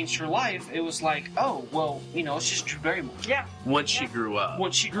she changed her life, it was like, oh, well, it's just Drew Barrymore. Yeah. Once she grew up.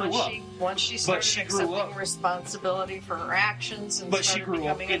 Once she started accepting responsibility for her actions and she grew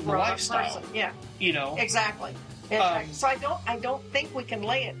up in the lifestyle. Person. Yeah. Exactly. So I don't think we can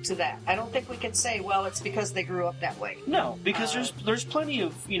lay it to that. I don't think we can say, well, it's because they grew up that way. No, because there's plenty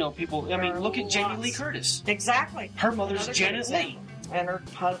of people. Look at Jamie Lee Curtis. Exactly. Her mother's Janet Leigh, and her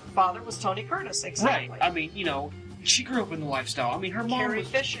father was Tony Curtis. Exactly. Right. She grew up in the lifestyle. Her mom. Carrie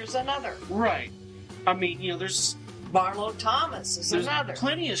Fisher's another. Right. There's Marlo Thomas is another.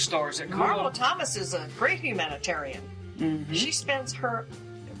 Plenty of stars that grew up. Marlo Thomas is a great humanitarian. Mm-hmm. She spends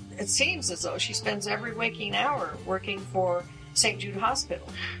it seems as though she spends every waking hour working for St. Jude Hospital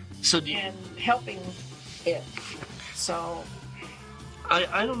and helping it. So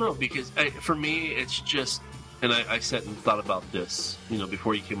I don't know, because for me it's just, and I sat and thought about this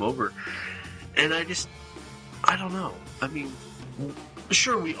before you came over, and I don't know.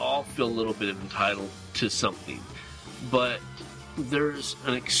 Sure, we all feel a little bit entitled to something, but there's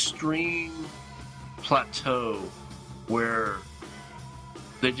an extreme plateau where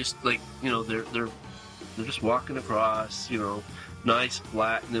they just they're just walking across, nice,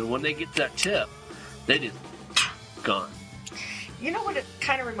 flat, and then when they get to that tip, they just gone. You know what it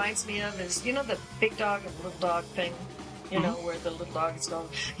kind of reminds me of is, the big dog and little dog thing, where the little dog is going,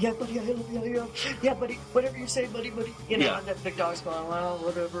 yeah, buddy, I love you, yeah, buddy, whatever you say, buddy, and the big dog's going, well,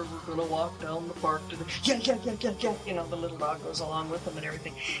 whatever, we're going to walk down the park to the, yeah, the little dog goes along with them and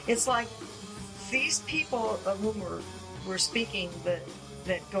everything. It's like these people of whom we're speaking that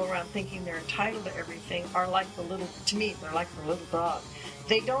that go around thinking they're entitled to everything are like to me, they're like the little dog.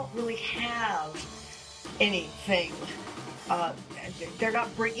 They don't really have anything. They're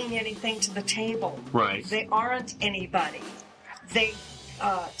not bringing anything to the table. Right. They aren't anybody. They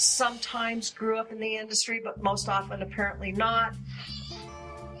sometimes grew up in the industry, but most often apparently not.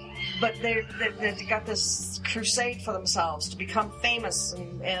 But they've got this crusade for themselves to become famous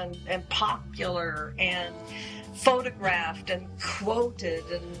and popular and photographed and quoted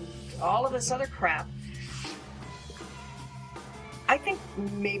and all of this other crap. I think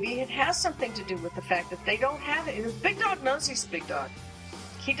maybe it has something to do with the fact that they don't have it. The big dog knows he's a big dog.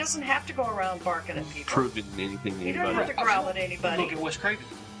 He doesn't have to go around barking at people. Proving anything to He anybody. doesn't have to growl at anybody. Look at Wes Craven.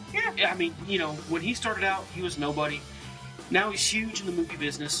 Yeah. I mean, when he started out, he was nobody. Now he's huge in the movie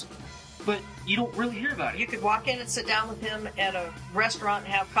business, but you don't really hear about You it. could walk in and sit down with him at a restaurant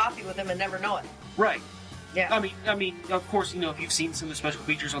and have coffee with him and never know it. Right. Yeah. I mean, of course, if you've seen some of the special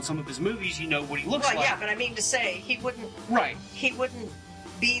features on some of his movies, you know what he looks Well, like. yeah, but I mean to say he wouldn't Right.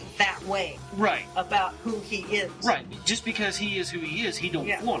 be that way Right. about who he is. Right. Just because he is who he is, he don't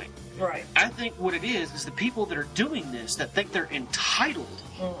Yeah. want it. Right. I think what it is the people that are doing this, that think they're entitled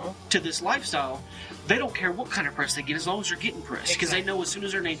to this lifestyle, they don't care what kind of press they get as long as they're getting press. Because they know as soon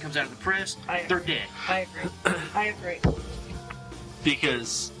as their name comes out of the press, they're dead. I agree.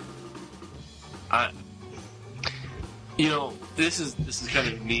 Because this is kind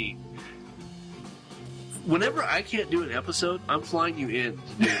of neat. Whenever I can't do an episode, I'm flying you in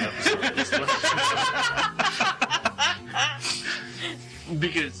to do an episode.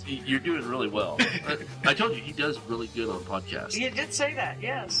 Because you're doing really well. I told you he does really good on podcasts. You did say that,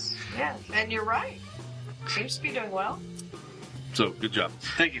 yes. Yes. And you're right. Seems to be doing well. So good job.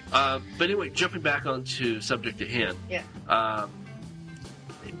 Thank you. But anyway, jumping back onto subject at hand. Yeah.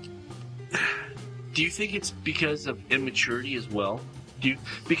 Do you think it's because of immaturity as well?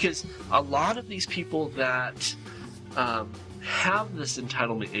 Because a lot of these people that have this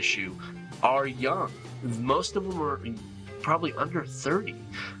entitlement issue are young. Most of them are probably under 30.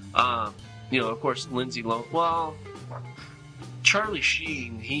 Of course, Lindsay Lohan. Well, Charlie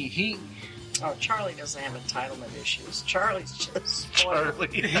Sheen. He. Oh, Charlie doesn't have entitlement issues. Charlie's just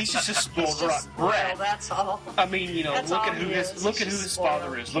spoiled. He's just a spoiled He's just brat. spoiled, that's all. I mean, That's look all at who he his is. look He's at who just his father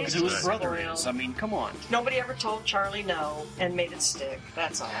spoiled. is. Look at He's who his just brother spoiled. is. I mean, come on. Nobody ever told Charlie no and made it stick.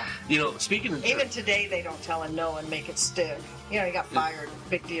 That's all. Speaking of Even today, they don't tell him no and make it stick. He got fired.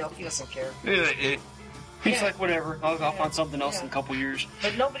 Big deal. He doesn't care. He's Yeah. like, whatever. I'll find something else Yeah. in a couple years.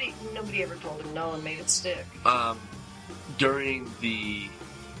 But nobody ever told him no and made it stick. During the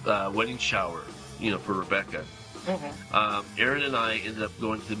wedding shower, for Rebecca, Aaron and I ended up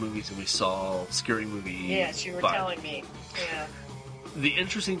going to the movies and we saw Scary Movie. Yes, you were 5. telling me. Yeah. The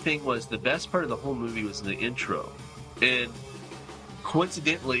interesting thing was the best part of the whole movie was the intro. And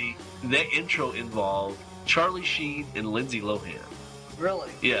coincidentally, that intro involved Charlie Sheen and Lindsay Lohan. Really?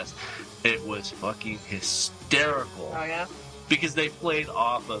 Yes. It was fucking hysterical. Oh, yeah? Because they played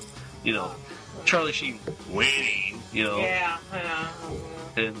off of, Charlie Sheen winning, Yeah.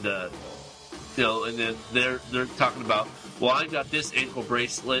 and and then they're talking about, well, I got this ankle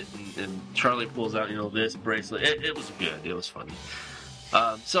bracelet, and Charlie pulls out, this bracelet. It was good. It was funny.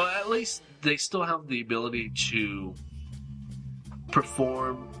 So at least they still have the ability to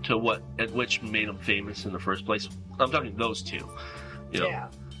perform to which made them famous in the first place. I'm talking those two. Yeah.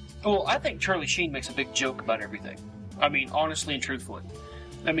 Well, I think Charlie Sheen makes a big joke about everything. I mean, honestly and truthfully.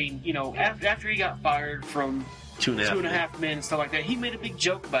 I mean, after he got fired from Two and a Half Men and stuff like that, he made a big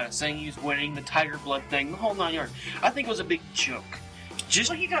joke about it, saying he was winning, the tiger blood thing, the whole 9 yards. I think it was a big joke.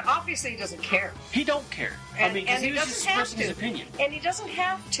 Well, obviously he doesn't care. He don't care. And because he he was doesn't just have expressing his to. opinion. And he doesn't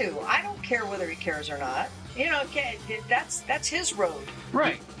have to. I don't care whether he cares or not. That's his road.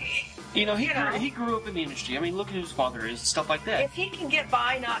 Right. He grew up in the industry. I mean, look at who his father is, stuff like that. If he can get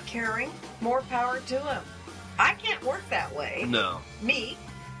by not caring, more power to him. I can't work that way. No. Me.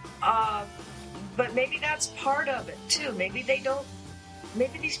 But maybe that's part of it, too. Maybe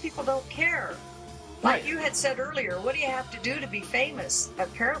these people don't care. Like Right. you had said earlier, what do you have to do to be famous?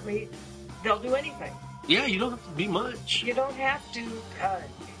 Apparently, they'll do anything. Yeah, you don't have to be much. You don't have to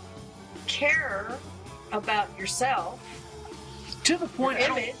care about yourself, To the point, I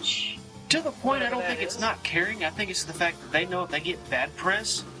image. don't think Whatever that it's is. not caring. I think it's the fact that they know if they get bad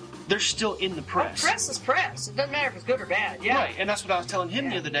press, they're still in the press. Press is press. It doesn't matter if it's good or bad. Yeah. Right, and that's what I was telling him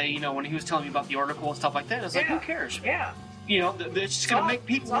the Yeah. other day, when he was telling me about the article and stuff like that. I was like, Yeah. who cares? Yeah. It's just going to make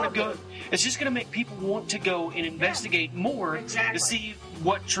people want to go. good. It's just going to make people want to go and investigate more Exactly. to see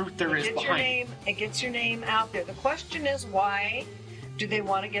what truth there is behind it. It gets your name out there. The question is, why do they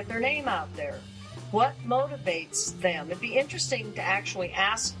want to get their name out there? What motivates them? It'd be interesting to actually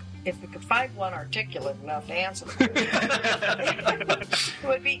ask, if we could find one articulate enough to answer. It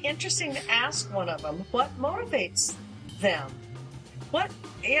would be interesting to ask one of them, what motivates them? What,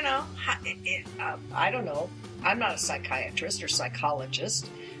 I don't know. I'm not a psychiatrist or psychologist.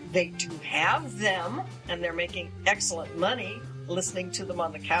 They do have them, and they're making excellent money listening to them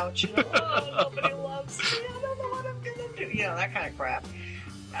on the couch. Oh, nobody loves me. I don't know what I'm going to do. That kind of crap.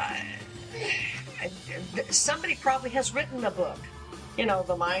 Somebody probably has written a book.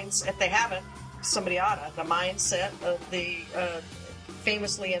 The minds, if they haven't, somebody oughta. The mindset of the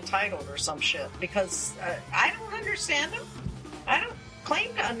famously entitled or some shit. Because I don't understand them. I don't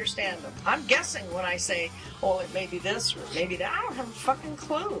claim to understand them. I'm guessing when I say, oh, it may be this or it may be that. I don't have a fucking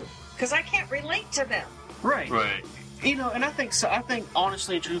clue. Because I can't relate to them. Right. Right. And I think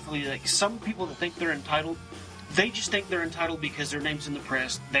honestly and truthfully, like some people that think they're entitled, they just think they're entitled because their name's in the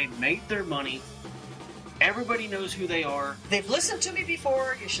press. They made their money. Everybody knows who they are. They've listened to me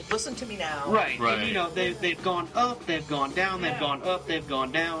before. You should listen to me now. Right. Right. And, they've gone up, they've gone down, they've gone up, they've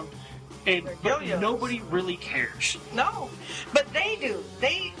gone down. But nobody really cares. No, but they do.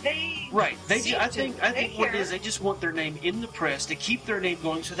 They right. I think what it is, they just want their name in the press to keep their name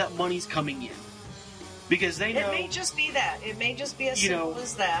going, so that money's coming in. Because they know it may just be that. It may just be as simple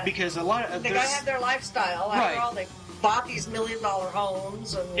as that. Because a lot of they gotta have their lifestyle. After all, they bought these $1 million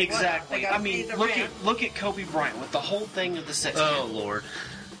homes and exactly. I mean, look at Kobe Bryant with the whole thing of the sex. Oh Lord.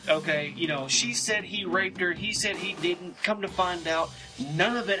 Okay, she said he raped her. He said he didn't. Come to find out,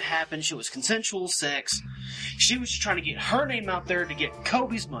 none of it happened. She was consensual sex. She was just trying to get her name out there to get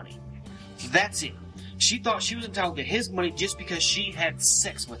Kobe's money. That's it. She thought she was entitled to his money just because she had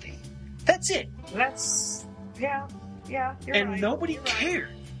sex with him. That's it. That's yeah. You're and right. nobody cared.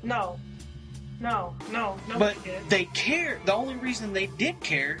 No, nobody but did. They cared. The only reason they did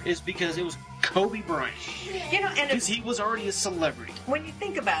care is because it was Kobe Bryant. And because he was already a celebrity. When you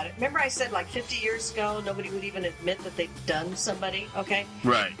think about it, remember I said like 50 years ago, nobody would even admit that they'd done somebody. Okay.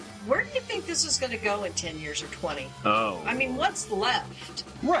 Right. Where do you think this is going to go in 10 years or 20? Oh. I mean, what's left?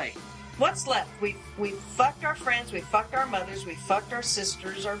 Right. What's left? We fucked our friends, we fucked our mothers, we fucked our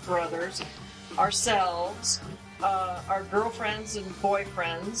sisters, our brothers, ourselves, our girlfriends and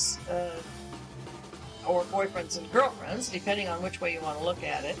boyfriends, or boyfriends and girlfriends, depending on which way you want to look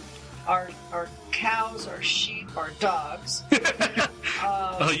at it. Our cows, our sheep, our dogs.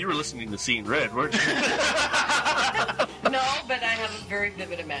 Oh, you were listening to Seeing Red, weren't you? No, but I have a very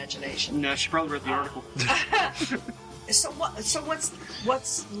vivid imagination. No, she probably read the article. So what's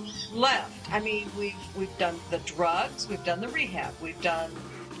left? I mean, we've done the drugs, we've done the rehab, we've done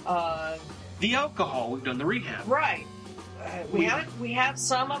the alcohol, we've done the rehab. Right. We have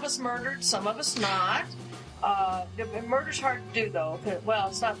some of us murdered, some of us not. Murder's hard to do, though. Well,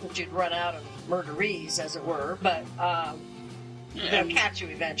 it's not that you'd run out of murderees, as it were, but they'll catch you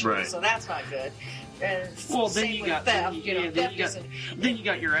eventually, right. So that's not good. Well, then same you with got theft. then you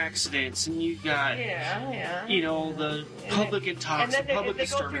got your accidents, and you got the public intoxication, and then public they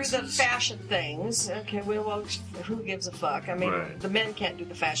go through disturbances. the fashion things. Okay, well, who gives a fuck? I mean, right. The men can't do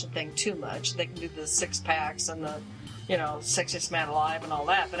the fashion thing too much. They can do the 6-packs and the sexiest man alive and all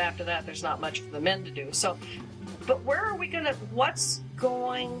that. But after that, there's not much for the men to do. So, but where are we going to? What's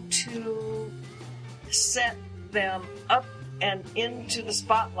going to set them up and into the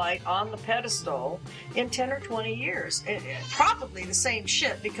spotlight on the pedestal in 10 or 20 years? Probably the same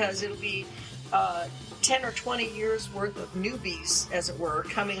shit, because it'll be 10 or 20 years worth of newbies, as it were,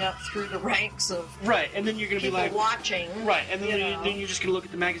 coming up through the ranks of right, and then you're going to be like watching, right, and then you're just going to look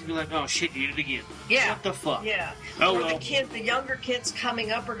at the magazine and be like, oh shit, you did it again. Yeah, what the fuck? Yeah. Oh, or well. the younger kids coming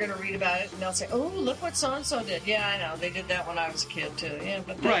up are going to read about it, and they'll say, oh, look what so and so did. Yeah, I know, they did that when I was a kid too. Yeah,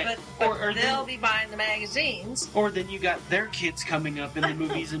 but right. Or they'll be buying the magazines. Or then you got their kids coming up in the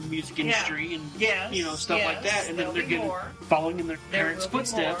movies and music industry and stuff like that, and then they're getting following in their parents'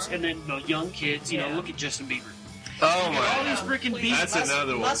 footsteps, and then young kids, look at Justin Bieber. Oh my! All these freaking Bieber. That's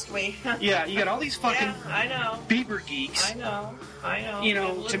another one. Must we? Yeah, you got all these fucking I know. Bieber geeks. I know.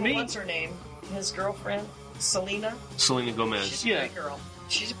 To me, what's her name? His girlfriend, Selena Gomez. She's a pretty girl.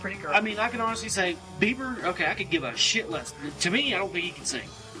 She's a pretty girl. I mean, I can honestly say Bieber. Okay, I could give a shit less. To me, I don't think he can sing.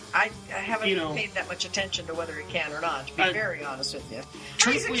 I haven't paid that much attention to whether he can or not, to be very honest with you.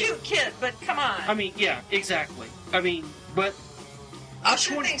 He's a cute kid, but come on. I mean, yeah, exactly. I mean, but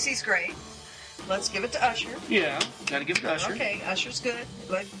Usher thinks he's great. Let's give it to Usher. Yeah, gotta give it to Usher. Okay, Usher's good.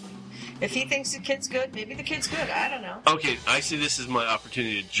 But if he thinks the kid's good, maybe the kid's good. I don't know. Okay, I see this is my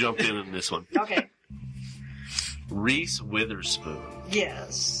opportunity to jump in on this one. Okay. Reese Witherspoon.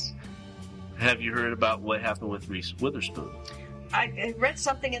 Yes. Have you heard about what happened with Reese Witherspoon? I read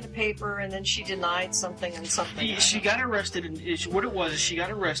something in the paper, and then she denied something and something. Yeah, she got arrested, and what it was is she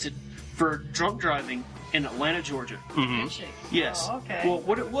got arrested for drunk driving in Atlanta, Georgia. Mm-hmm. Did she? Yes. Oh, okay. Well,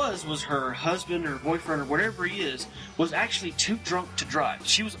 what it was her husband or boyfriend or whatever he is was actually too drunk to drive.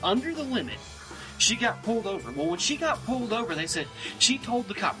 She was under the limit. She got pulled over. Well, when she got pulled over, they said, she told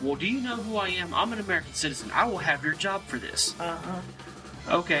the cop, well, do you know who I am? I'm an American citizen. I will have your job for this. Uh-huh.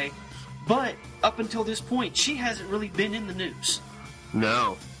 Okay. But up until this point, she hasn't really been in the news.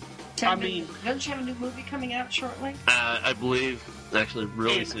 No. Doesn't she have a new movie coming out shortly? I believe, actually,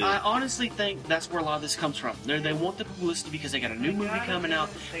 really And soon. I honestly think that's where a lot of this comes from. They want the publicity because they got a new movie coming out.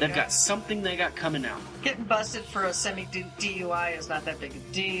 They've got something they got coming out. Getting busted for a semi-DUI is not that big a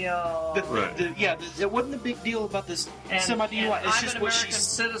deal. It wasn't a big deal about this And semi-DUI. It's I'm just an what American she's...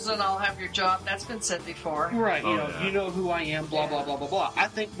 citizen, I'll have your job. That's been said before. Right, yeah. you know who I am, blah, blah, blah, blah, blah. I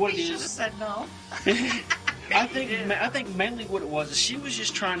think what He it should have is... said no. I think mainly what it was is she was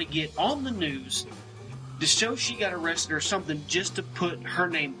just trying to get on the news to show she got arrested or something, just to put her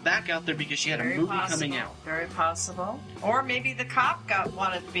name back out there because she had a movie coming out. Very possible. Or maybe the cop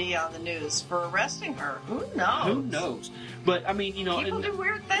wanted to be on the news for arresting her. Who knows? Who knows? But I mean, People do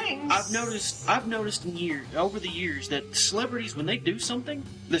weird things. I've noticed over the years that celebrities, when they do something,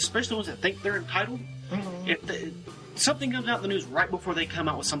 especially the ones that think they're entitled, if something comes out in the news right before they come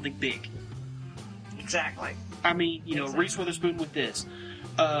out with something big. Exactly. I mean, Reese Witherspoon with this.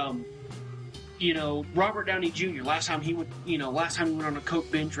 Robert Downey Jr. Last time he went on a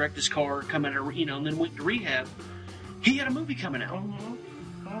coke binge, wrecked his car, come out of, and then went to rehab. He had a movie coming out.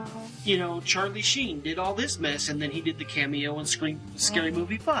 Charlie Sheen did all this mess, and then he did the cameo in Scary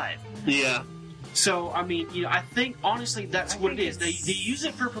Movie 5. Yeah. So, I mean, I think, honestly, that's what it is. They use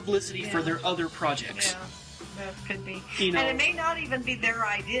it for publicity for their other projects. Yeah. That could be. And it may not even be their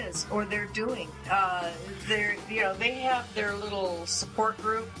ideas or their doing. They have their little support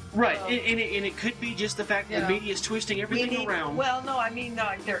group. Right, and it could be just the fact that the media is twisting everything around. Well, no, I mean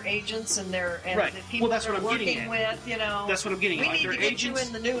their agents and the people that's they're what I'm working getting at. with. That's what I'm getting at. We Like need their to get agents, you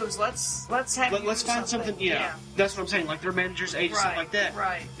in the news. Let's find something. Yeah, that's what I'm saying. Like their managers, agents, stuff like that.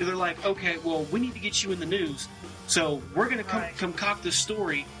 Right. They're like, okay, well, we need to get you in the news, so we're going to concoct this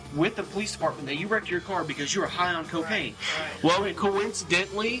story with the police department that you wrecked your car because you were high on cocaine. Right. Well,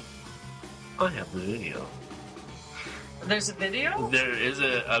 coincidentally, I have the video. There's a video? There is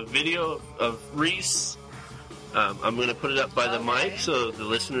a video of Reese. I'm going to put it up by the mic so the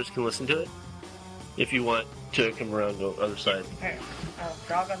listeners can listen to it. If you want to come around to the other side. Here.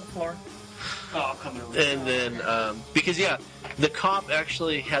 Dog on the floor. Oh, I'll come over. And then, because, the cop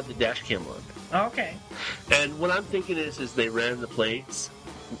actually had the dash cam on. Okay. And what I'm thinking is they ran the plates,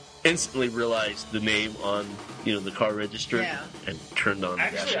 instantly realized the name on, the car register, and turned on the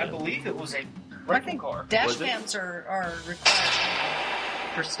dash Actually, I cam. believe it was a I think car. dash cams are required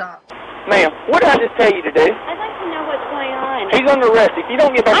for stop. Ma'am, what did I just tell you to do? I'd like to know what's going on. He's under arrest. If you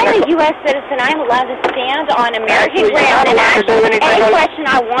don't get back I'm a U.S. citizen. I'm allowed to stand on American ground and ask any question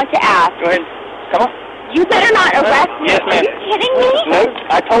I want to ask. Go ahead. Come on. You better not arrest me. Yes, ma'am. Are you kidding me? No,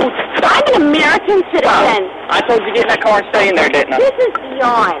 I told you. I'm an American citizen. I told you to get in that car and stay in there, didn't I? This is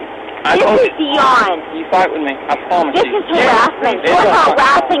beyond. told This is beyond. You fight with me. I promise This you. is harassment. You're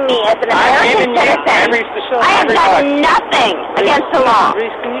harassing me as an American citizen. I have done nothing against the law.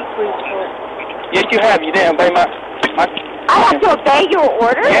 Reese, can you please? Yes, you have. You didn't obey my I have to obey your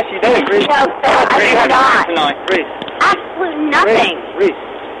orders? Yes, you do, Reese. No, sir, I Reese, do not. tonight, Reese. Absolute nothing. Reese.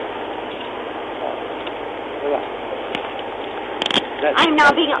 I'm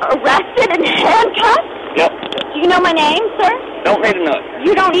now being arrested and handcuffed? Yep. Do you know my name, sir? Don't need to know it.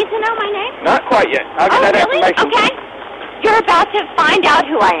 You don't need to know my name? Not quite yet. I'll get that really? information. Okay. You're about to find out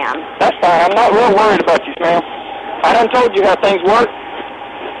who I am. That's fine. I'm not real worried about you, ma'am. I done told you how things work.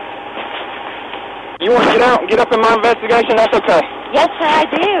 You want to get out and get up in my investigation? That's okay. Yes, sir, I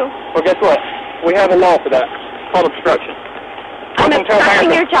do. Well, guess what? We have a law for that. It's called obstruction. I'm Welcome to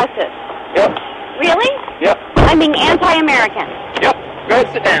obstructing America. your justice. Yep. Really? Yep. I'm being anti-American. Yep. Go ahead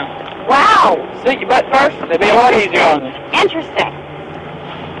and sit down. Wow. Sit your butt first. It'll be a lot easier on you. Interesting.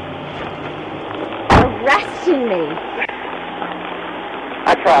 Arresting me.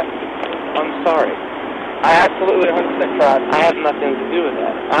 I tried. I'm sorry. I absolutely 100% tried. I have nothing to do with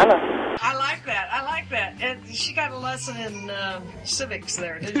that. I know. I like that. And she got a lesson in civics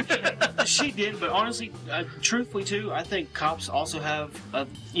there, didn't she? She did, but honestly, truthfully too, I think cops also have,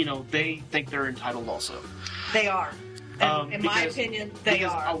 they think they're entitled also. They are. And in my opinion, they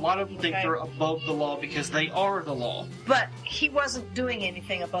are. A lot of them think they're above the law because they are the law. But he wasn't doing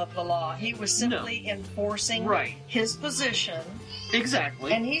anything above the law. He was simply enforcing his position.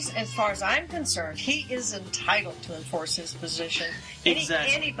 Exactly. And he's, as far as I'm concerned, he is entitled to enforce his position.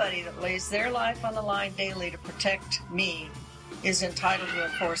 Anybody that lays their life on the line daily to protect me is entitled to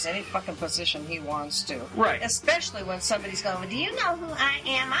enforce any fucking position he wants to. Right. Especially when somebody's going, do you know who I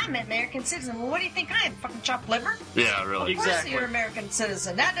am? I'm an American citizen. Well, what do you think I am? Fucking chopped liver? Yeah, really. Of course you're an American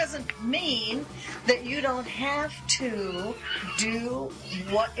citizen. That doesn't mean that you don't have to do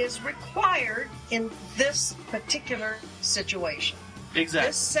what is required in this particular situation. Exactly.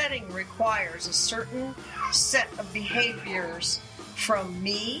 This setting requires a certain set of behaviors from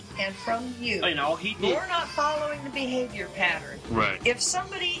me and from you. And all he did. You're not following the behavior pattern. Right. If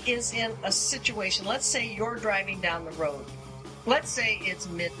somebody is in a situation, let's say you're driving down the road. Let's say it's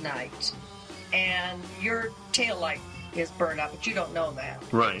midnight and your taillight is burned out, but you don't know that.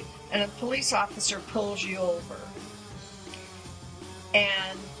 Right. And a police officer pulls you over.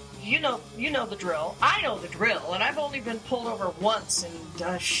 And you know the drill. I know the drill, and I've only been pulled over once in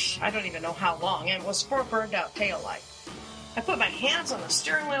I don't even know how long, and it was for a burned out taillight. I put my hands on the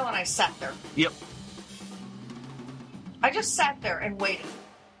steering wheel and I sat there. Yep. I just sat there and waited.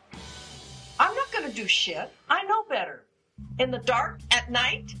 I'm not going to do shit. I know better. In the dark, at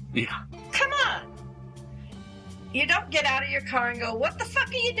night? Yeah. Come on. You don't get out of your car and go, what the fuck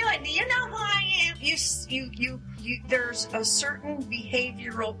are you doing? Do you know who I am? There's a certain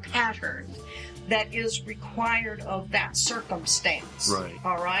behavioral pattern that is required of that circumstance. Right.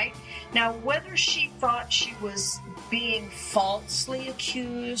 All right? Now, whether she thought she was being falsely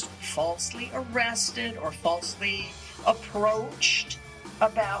accused, falsely arrested, or falsely approached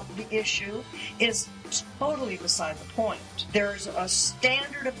about the issue is totally beside the point. There's a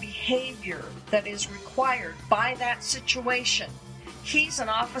standard of behavior that is required by that situation. He's an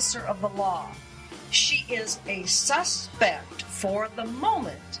officer of the law. She is a suspect for the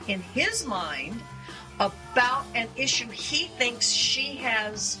moment in his mind about an issue he thinks she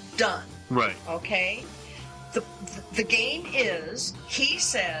has done. Right. Okay? The game is, he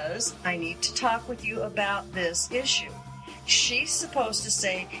says, I need to talk with you about this issue. She's supposed to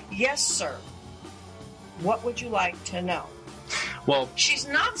say, yes, sir. What would you like to know? Well, she's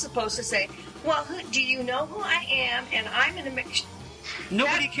not supposed to say, well, do you know who I am? And I'm in a...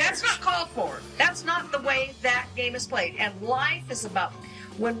 Nobody cares. That's not called for. That's not the way that game is played. And life is about...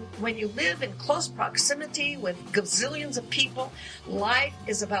 When you live in close proximity with gazillions of people, life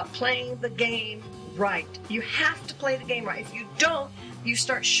is about playing the game right. You have to play the game right. If you don't, you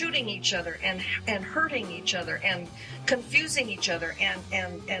start shooting each other and hurting each other and confusing each other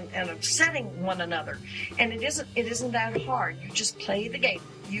and upsetting one another. And it isn't that hard. You just play the game.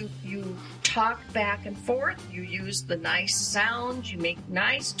 You talk back and forth. You use the nice sounds. You make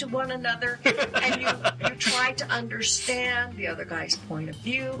nice to one another, and you try to understand the other guy's point of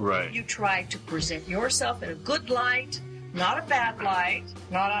view. Right. You try to present yourself in a good light, not a bad light,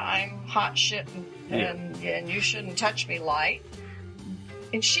 not a I'm hot shit and you shouldn't touch me light.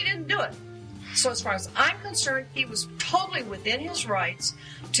 And she didn't do it. So as far as I'm concerned, he was totally within his rights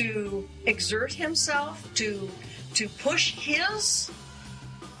to exert himself, to push his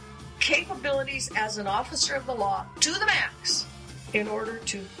capabilities as an officer of the law to the max in order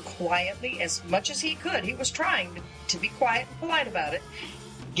to quietly, as much as he could, he was trying to be quiet and polite about it,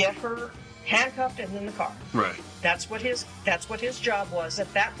 get her handcuffed and in the car. Right. That's what his job was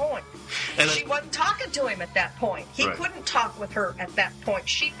at that point. And she wasn't talking to him at that point. He couldn't talk with her at that point.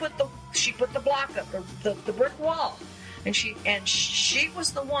 She put the block up, the brick wall, and she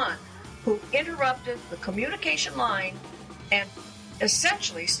was the one who interrupted the communication line and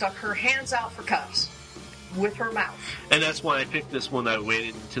essentially stuck her hands out for cuffs with her mouth. And that's why I picked this one. I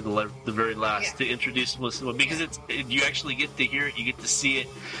waited until the very last to introduce this one, because you actually get to hear it, you get to see it.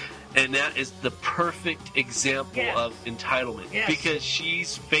 And that is the perfect example of entitlement. Yes. Because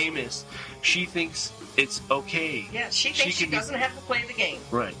she's famous. She thinks it's okay. Yeah, she thinks she doesn't have to play the game.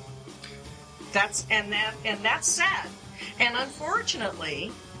 Right. That's sad. And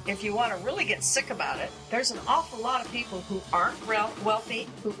unfortunately, if you want to really get sick about it, there's an awful lot of people who aren't wealthy,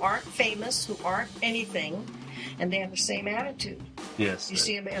 who aren't famous, who aren't anything, and they have the same attitude. Yes. You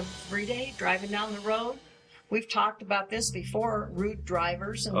see them every day driving down the road. We've talked about this before, rude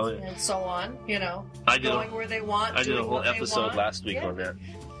drivers and so on, going where they want, I did a whole episode last week on that.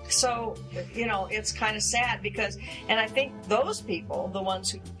 So, it's kind of sad because, and I think those people, the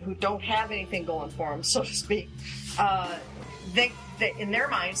ones who don't have anything going for them, so to speak, they in their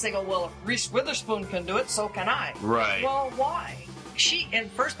minds, they go, well, if Reese Witherspoon can do it, so can I. Right. Well, why? in the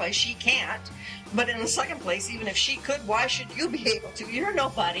first place, she can't. But in the second place, even if she could, why should you be able to? You're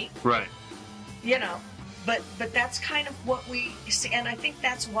nobody. Right. You know. But that's kind of what we see. And I think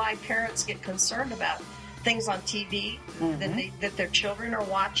that's why parents get concerned about things on TV that their children are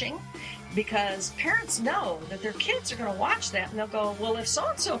watching. Because parents know that their kids are going to watch that, and they'll go, well, if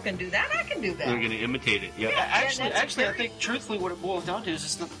so-and-so can do that, I can do that. They're going to imitate it. Yep. Yeah, Actually, I think truthfully what it boils down to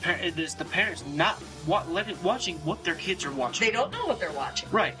is the parents not watching what their kids are watching. They don't know what they're watching.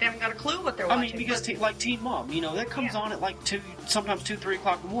 Right. They haven't got a clue what they're watching. I mean, because like Teen Mom, that comes on at like sometimes 2, 3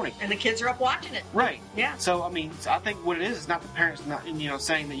 o'clock in the morning. And the kids are up watching it. Right. Yeah. So, I mean, I think what it is not the parents not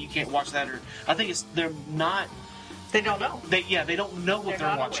saying that you can't watch that, or I think it's they're not. They don't know. They don't know what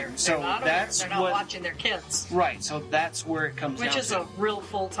they're watching. Aware. So they're not watching their kids. Right. So that's where it comes down to. Which is a real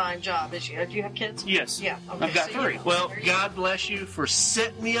full-time job. Do you have kids? Yes. Yeah. Okay. I've got 3. Well, God bless you for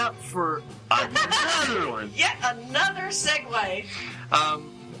setting me up for another one. Yet another segue.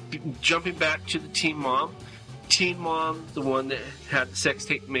 Jumping back to the Teen Mom. Teen Mom, the one that had the sex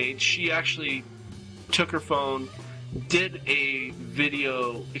tape made, she actually took her phone, did a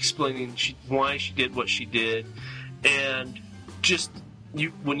video explaining why she did what she did, and just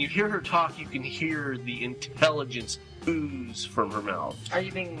when you hear her talk, you can hear the intelligence ooze from her mouth. Are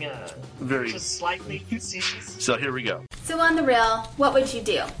you being just slightly facetious? So here we go. So on the real, what would you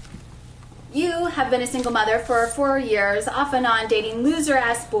do? You have been a single mother for 4 years, off and on, dating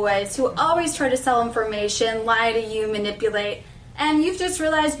loser-ass boys who always try to sell information, lie to you, manipulate, and you've just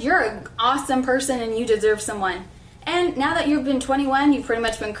realized you're an awesome person and you deserve someone. And now that you've been 21, you've pretty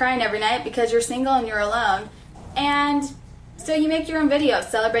much been crying every night because you're single and you're alone. And so you make your own videos,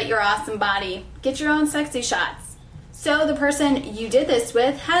 celebrate your awesome body, get your own sexy shots. So the person you did this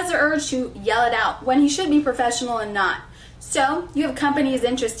with has the urge to yell it out when he should be professional and not. So you have companies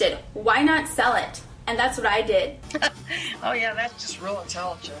interested. Why not sell it? And that's what I did. Oh yeah, that's just real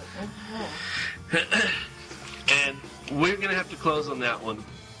intelligent. And we're going to have to close on that one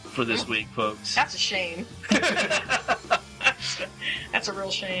for this week, folks. That's a shame. That's a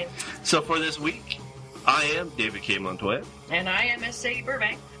real shame. So for this week, I am David K. Montoya. And I am Miss Sadie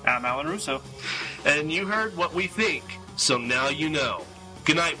Burbank. I'm Alan Russo. And you heard what we think, so now you know.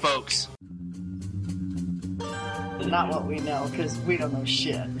 Good night, folks. Not what we know, because we don't know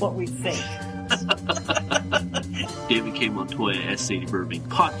shit. What we think. David K. Montoya, S. Sadie Burbank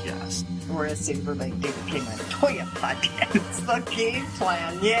podcast. Or S. Sadie Burbank, David K. Montoya podcast. It's the game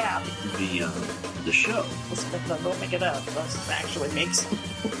plan, yeah. The show. Don't make it up. Let's actually make some.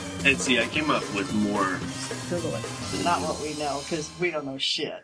 And see, I came up with more. Google it. Not what we know, because we don't know shit.